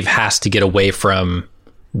Maeve has to get away from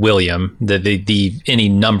William, the any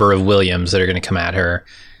number of Williams that are going to come at her,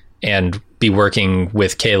 and be working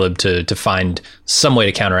with Caleb to find some way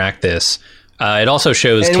to counteract this. It also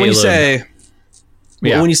shows and Caleb.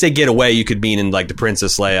 When you say get away, you could mean in like the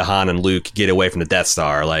Princess Leia, Han, and Luke get away from the Death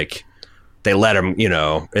Star, like. They let him,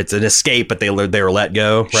 it's an escape, but they were let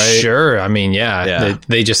go, right? Sure. I mean, yeah.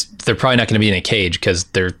 They're probably not going to be in a cage because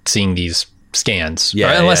they're seeing these scans. Yeah.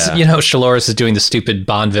 Right? Unless, Shalores is doing the stupid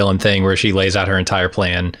Bond villain thing where she lays out her entire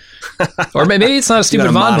plan. Or maybe it's not a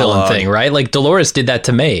stupid Bond villain thing, right? Like Dolores did that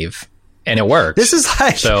to Maeve. And it worked. This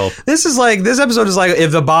episode is like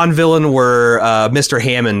if the Bond villain were Mr.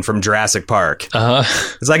 Hammond from Jurassic Park.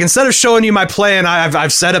 It's like, instead of showing you my plan,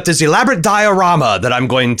 I've set up this elaborate diorama that I'm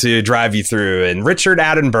going to drive you through, and Richard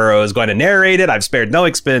Attenborough is going to narrate it. I've spared no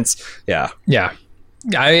expense. Yeah.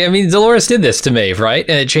 I mean, Dolores did this to Maeve, right?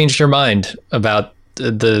 And it changed her mind about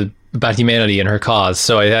about humanity and her cause.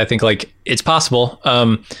 So I think like it's possible.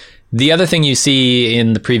 The other thing you see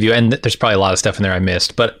in the preview, and there's probably a lot of stuff in there I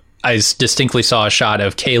missed, but I distinctly saw a shot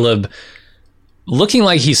of Caleb looking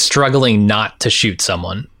like he's struggling not to shoot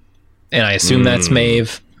someone. And I assume that's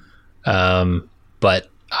Maeve, but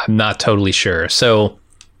I'm not totally sure. So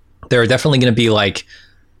there are definitely going to be like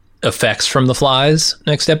effects from the flies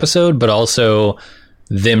next episode, but also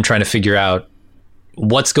them trying to figure out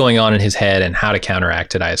what's going on in his head and how to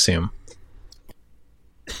counteract it, I assume.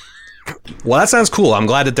 Well, that sounds cool. I'm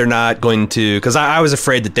glad that they're not going to, because I was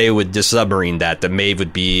afraid that they would just submarine that Maeve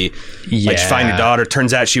would be like, you find your daughter.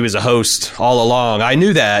 Turns out she was a host all along. I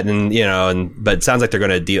knew that, but it sounds like they're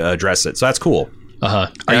going to address it. So that's cool.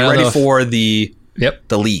 Are you ready for the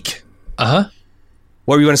leak? What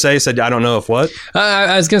were you going to say? You said, I don't know if what?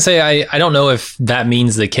 I was going to say, I don't know if that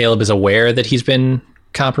means that Caleb is aware that he's been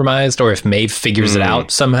compromised, or if Maeve figures it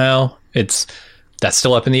out somehow. That's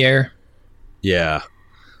still up in the air. Yeah.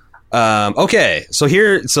 Okay, so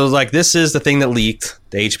this is the thing that leaked.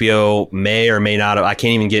 The HBO may or may not have, I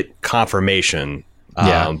can't even get confirmation.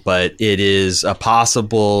 But it is a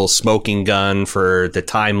possible smoking gun for the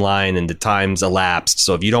timeline and the times elapsed.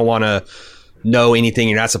 So if you don't want to know anything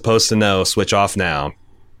you're not supposed to know, switch off now.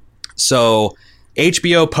 So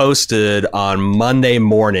HBO posted on Monday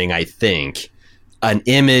morning, I think, an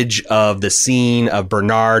image of the scene of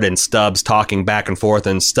Bernard and Stubbs talking back and forth,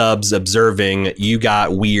 and Stubbs observing, you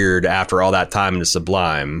got weird after all that time in the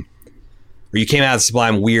Sublime, or you came out of the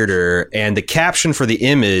Sublime weirder. And the caption for the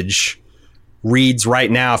image reads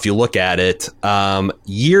right now, if you look at it,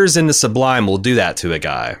 years in the Sublime will do that to a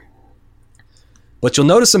guy. But you'll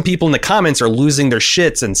notice some people in the comments are losing their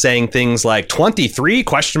shits and saying things like 23 ?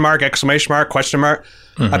 Exclamation mark, question mark.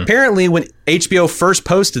 Apparently, when HBO first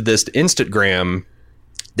posted this to Instagram,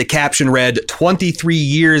 the caption read, 23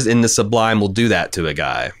 years in the Sublime will do that to a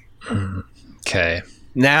guy. Okay.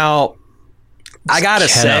 Now, I gotta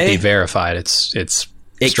say, cannot be verified. It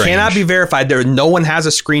strange. Cannot be verified. No one has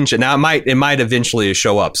a screenshot. Now, it might eventually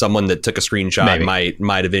show up. Someone that took a screenshot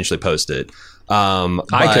might eventually post it.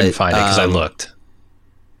 I couldn't find it because I looked.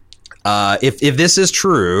 If this is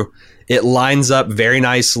true, it lines up very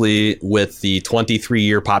nicely with the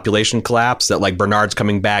 23-year population collapse that, like, Bernard's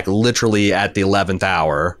coming back literally at the 11th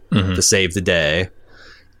hour to save the day.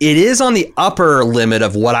 It is on the upper limit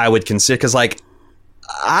of what I would consider, because, like,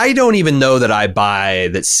 I don't even know that I buy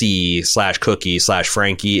that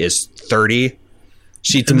C/Cookie/Frankie is 30.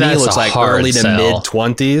 She, to me, looks like early to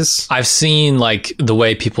mid-20s. I've seen, like, the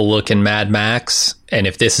way people look in Mad Max, and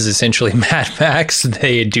if this is essentially Mad Max,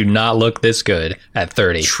 they do not look this good at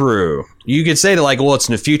 30. True. You could say that, like, well, it's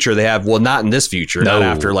in the future. They have, well, not in this future. No. Not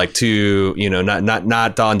after, like,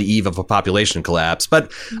 not on the eve of a population collapse.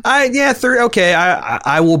 But, 30, okay,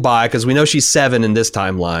 I will buy, because we know she's 7 in this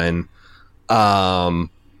timeline.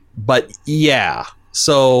 But, yeah.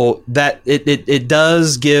 So that it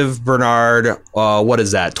does give Bernard, what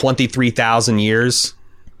is that, 23,000 years?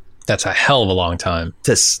 That's a hell of a long time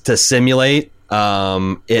to simulate.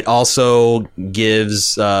 It also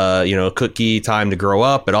gives Cookie time to grow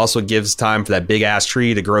up. It also gives time for that big ass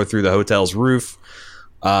tree to grow through the hotel's roof.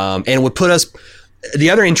 And it would put us.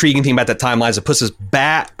 The other intriguing thing about that timeline is it puts us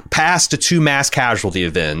back past the 2 mass casualty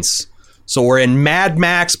events. So we're in Mad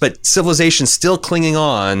Max, but civilization's still clinging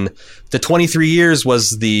on. The 23 years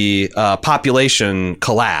was the population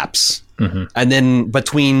collapse. Mm-hmm. And then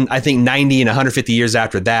between, I think, 90 and 150 years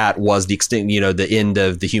after that was the the end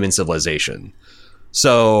of the human civilization.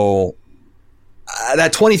 So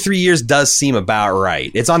that 23 years does seem about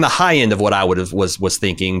right. It's on the high end of what I was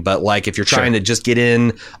thinking. But like, if you're trying to just get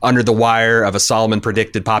in under the wire of a Solomon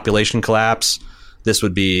predicted population collapse, this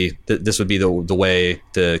would be the way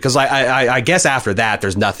to, because I guess after that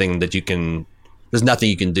there's nothing you can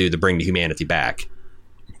do to bring the humanity back.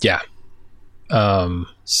 Yeah. I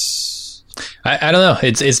don't know.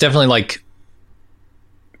 It's definitely like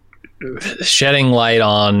shedding light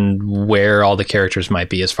on where all the characters might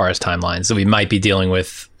be as far as timelines. So we might be dealing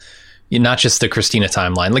with not just the Christina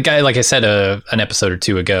timeline. Like I said an episode or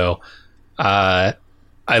two ago,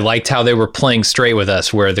 I liked how they were playing straight with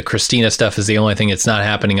us, where the Christina stuff is the only thing that's not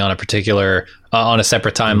happening on a particular on a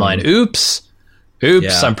separate timeline. Oops.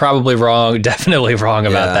 Yeah. I'm probably wrong. Definitely wrong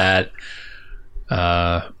about that.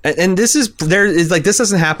 And this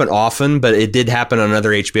doesn't happen often, but it did happen on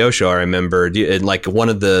another HBO show. I remember in like one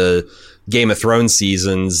of the Game of Thrones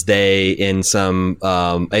seasons, they in some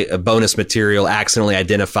a bonus material accidentally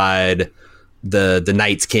identified the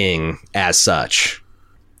Night's King as such,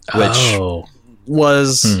 which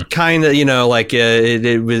was kind of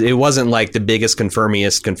it wasn't like the biggest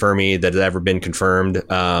confirmie that had ever been confirmed,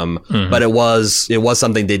 but it was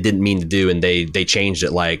something they didn't mean to do, and they changed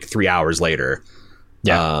it like 3 hours later.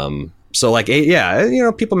 Yeah. So like,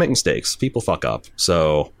 people make mistakes, people fuck up.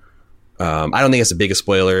 So, I don't think it's the biggest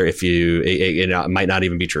spoiler if it might not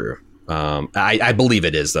even be true. I believe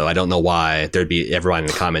it is though. I don't know why there'd be everyone in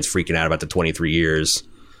the comments freaking out about the 23 years.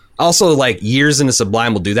 Also, like, years in the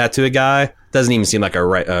Sublime will do that to a guy. Doesn't even seem like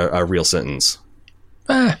a real sentence.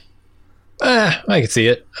 I can see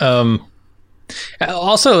it.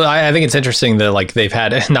 Also, I think it's interesting that like they've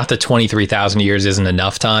had not the 23,000 years isn't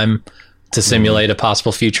enough time to simulate a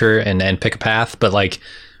possible future and pick a path, but like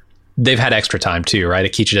they've had extra time too, right?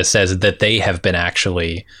 Akichida says that they have been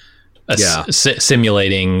actually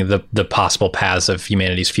simulating the possible paths of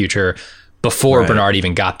humanity's future before Bernard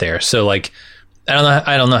even got there. So like,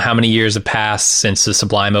 I don't know how many years have passed since the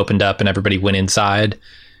Sublime opened up and everybody went inside.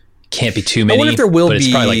 Can't be too many. I wonder if there will be, it's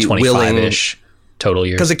probably like 25-ish total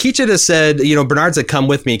years. Because Akichida said, Bernard said, "Come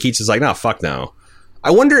with me." Akichida's like, "No, fuck no." I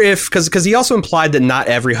wonder if, because he also implied that not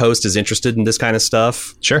every host is interested in this kind of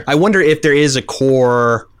stuff. Sure. I wonder if there is a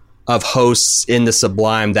core of hosts in the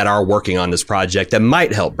Sublime that are working on this project that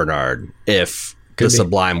might help Bernard if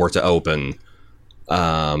Sublime were to open.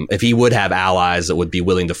 If he would have allies that would be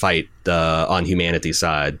willing to fight on humanity's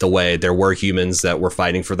side, the way there were humans that were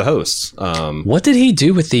fighting for the hosts. What did he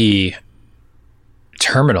do with the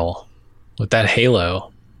terminal, with that halo?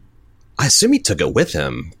 I assume he took it with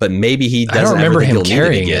him, but maybe he doesn't. I don't remember him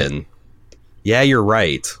carrying it again. Yeah, you're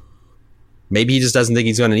right. Maybe he just doesn't think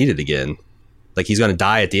he's going to need it again. Like, he's going to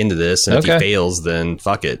die at the end of this, and if he fails, then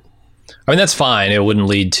fuck it. I mean, that's fine. It wouldn't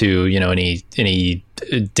lead to any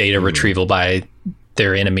data retrieval by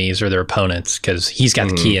their enemies or their opponents, because he's got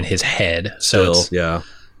the key in his head. So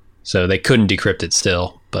so they couldn't decrypt it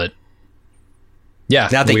still, but yeah.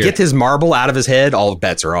 Now they get his marble out of his head, all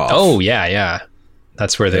bets are off. Oh yeah.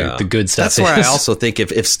 That's where the good stuff is. That's where I also think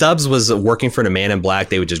if Stubbs was working for the Man in Black,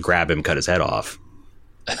 they would just grab him and cut his head off.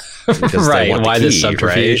 Right. Why this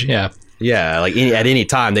subterfuge? Right? Yeah. Like at any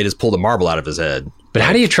time, they just pull the marble out of his head. But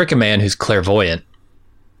how do you trick a man who's clairvoyant?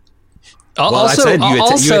 Well, also, I said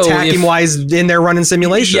you attack him while he's in there running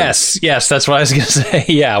simulations. Yes, that's what I was going to say.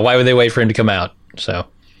 Yeah, why would they wait for him to come out? So,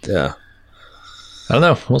 yeah. I don't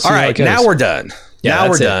know. We'll see. All right, now we're done. Yeah, now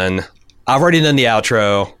we're done. I've already done the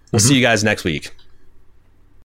outro. We'll see you guys next week.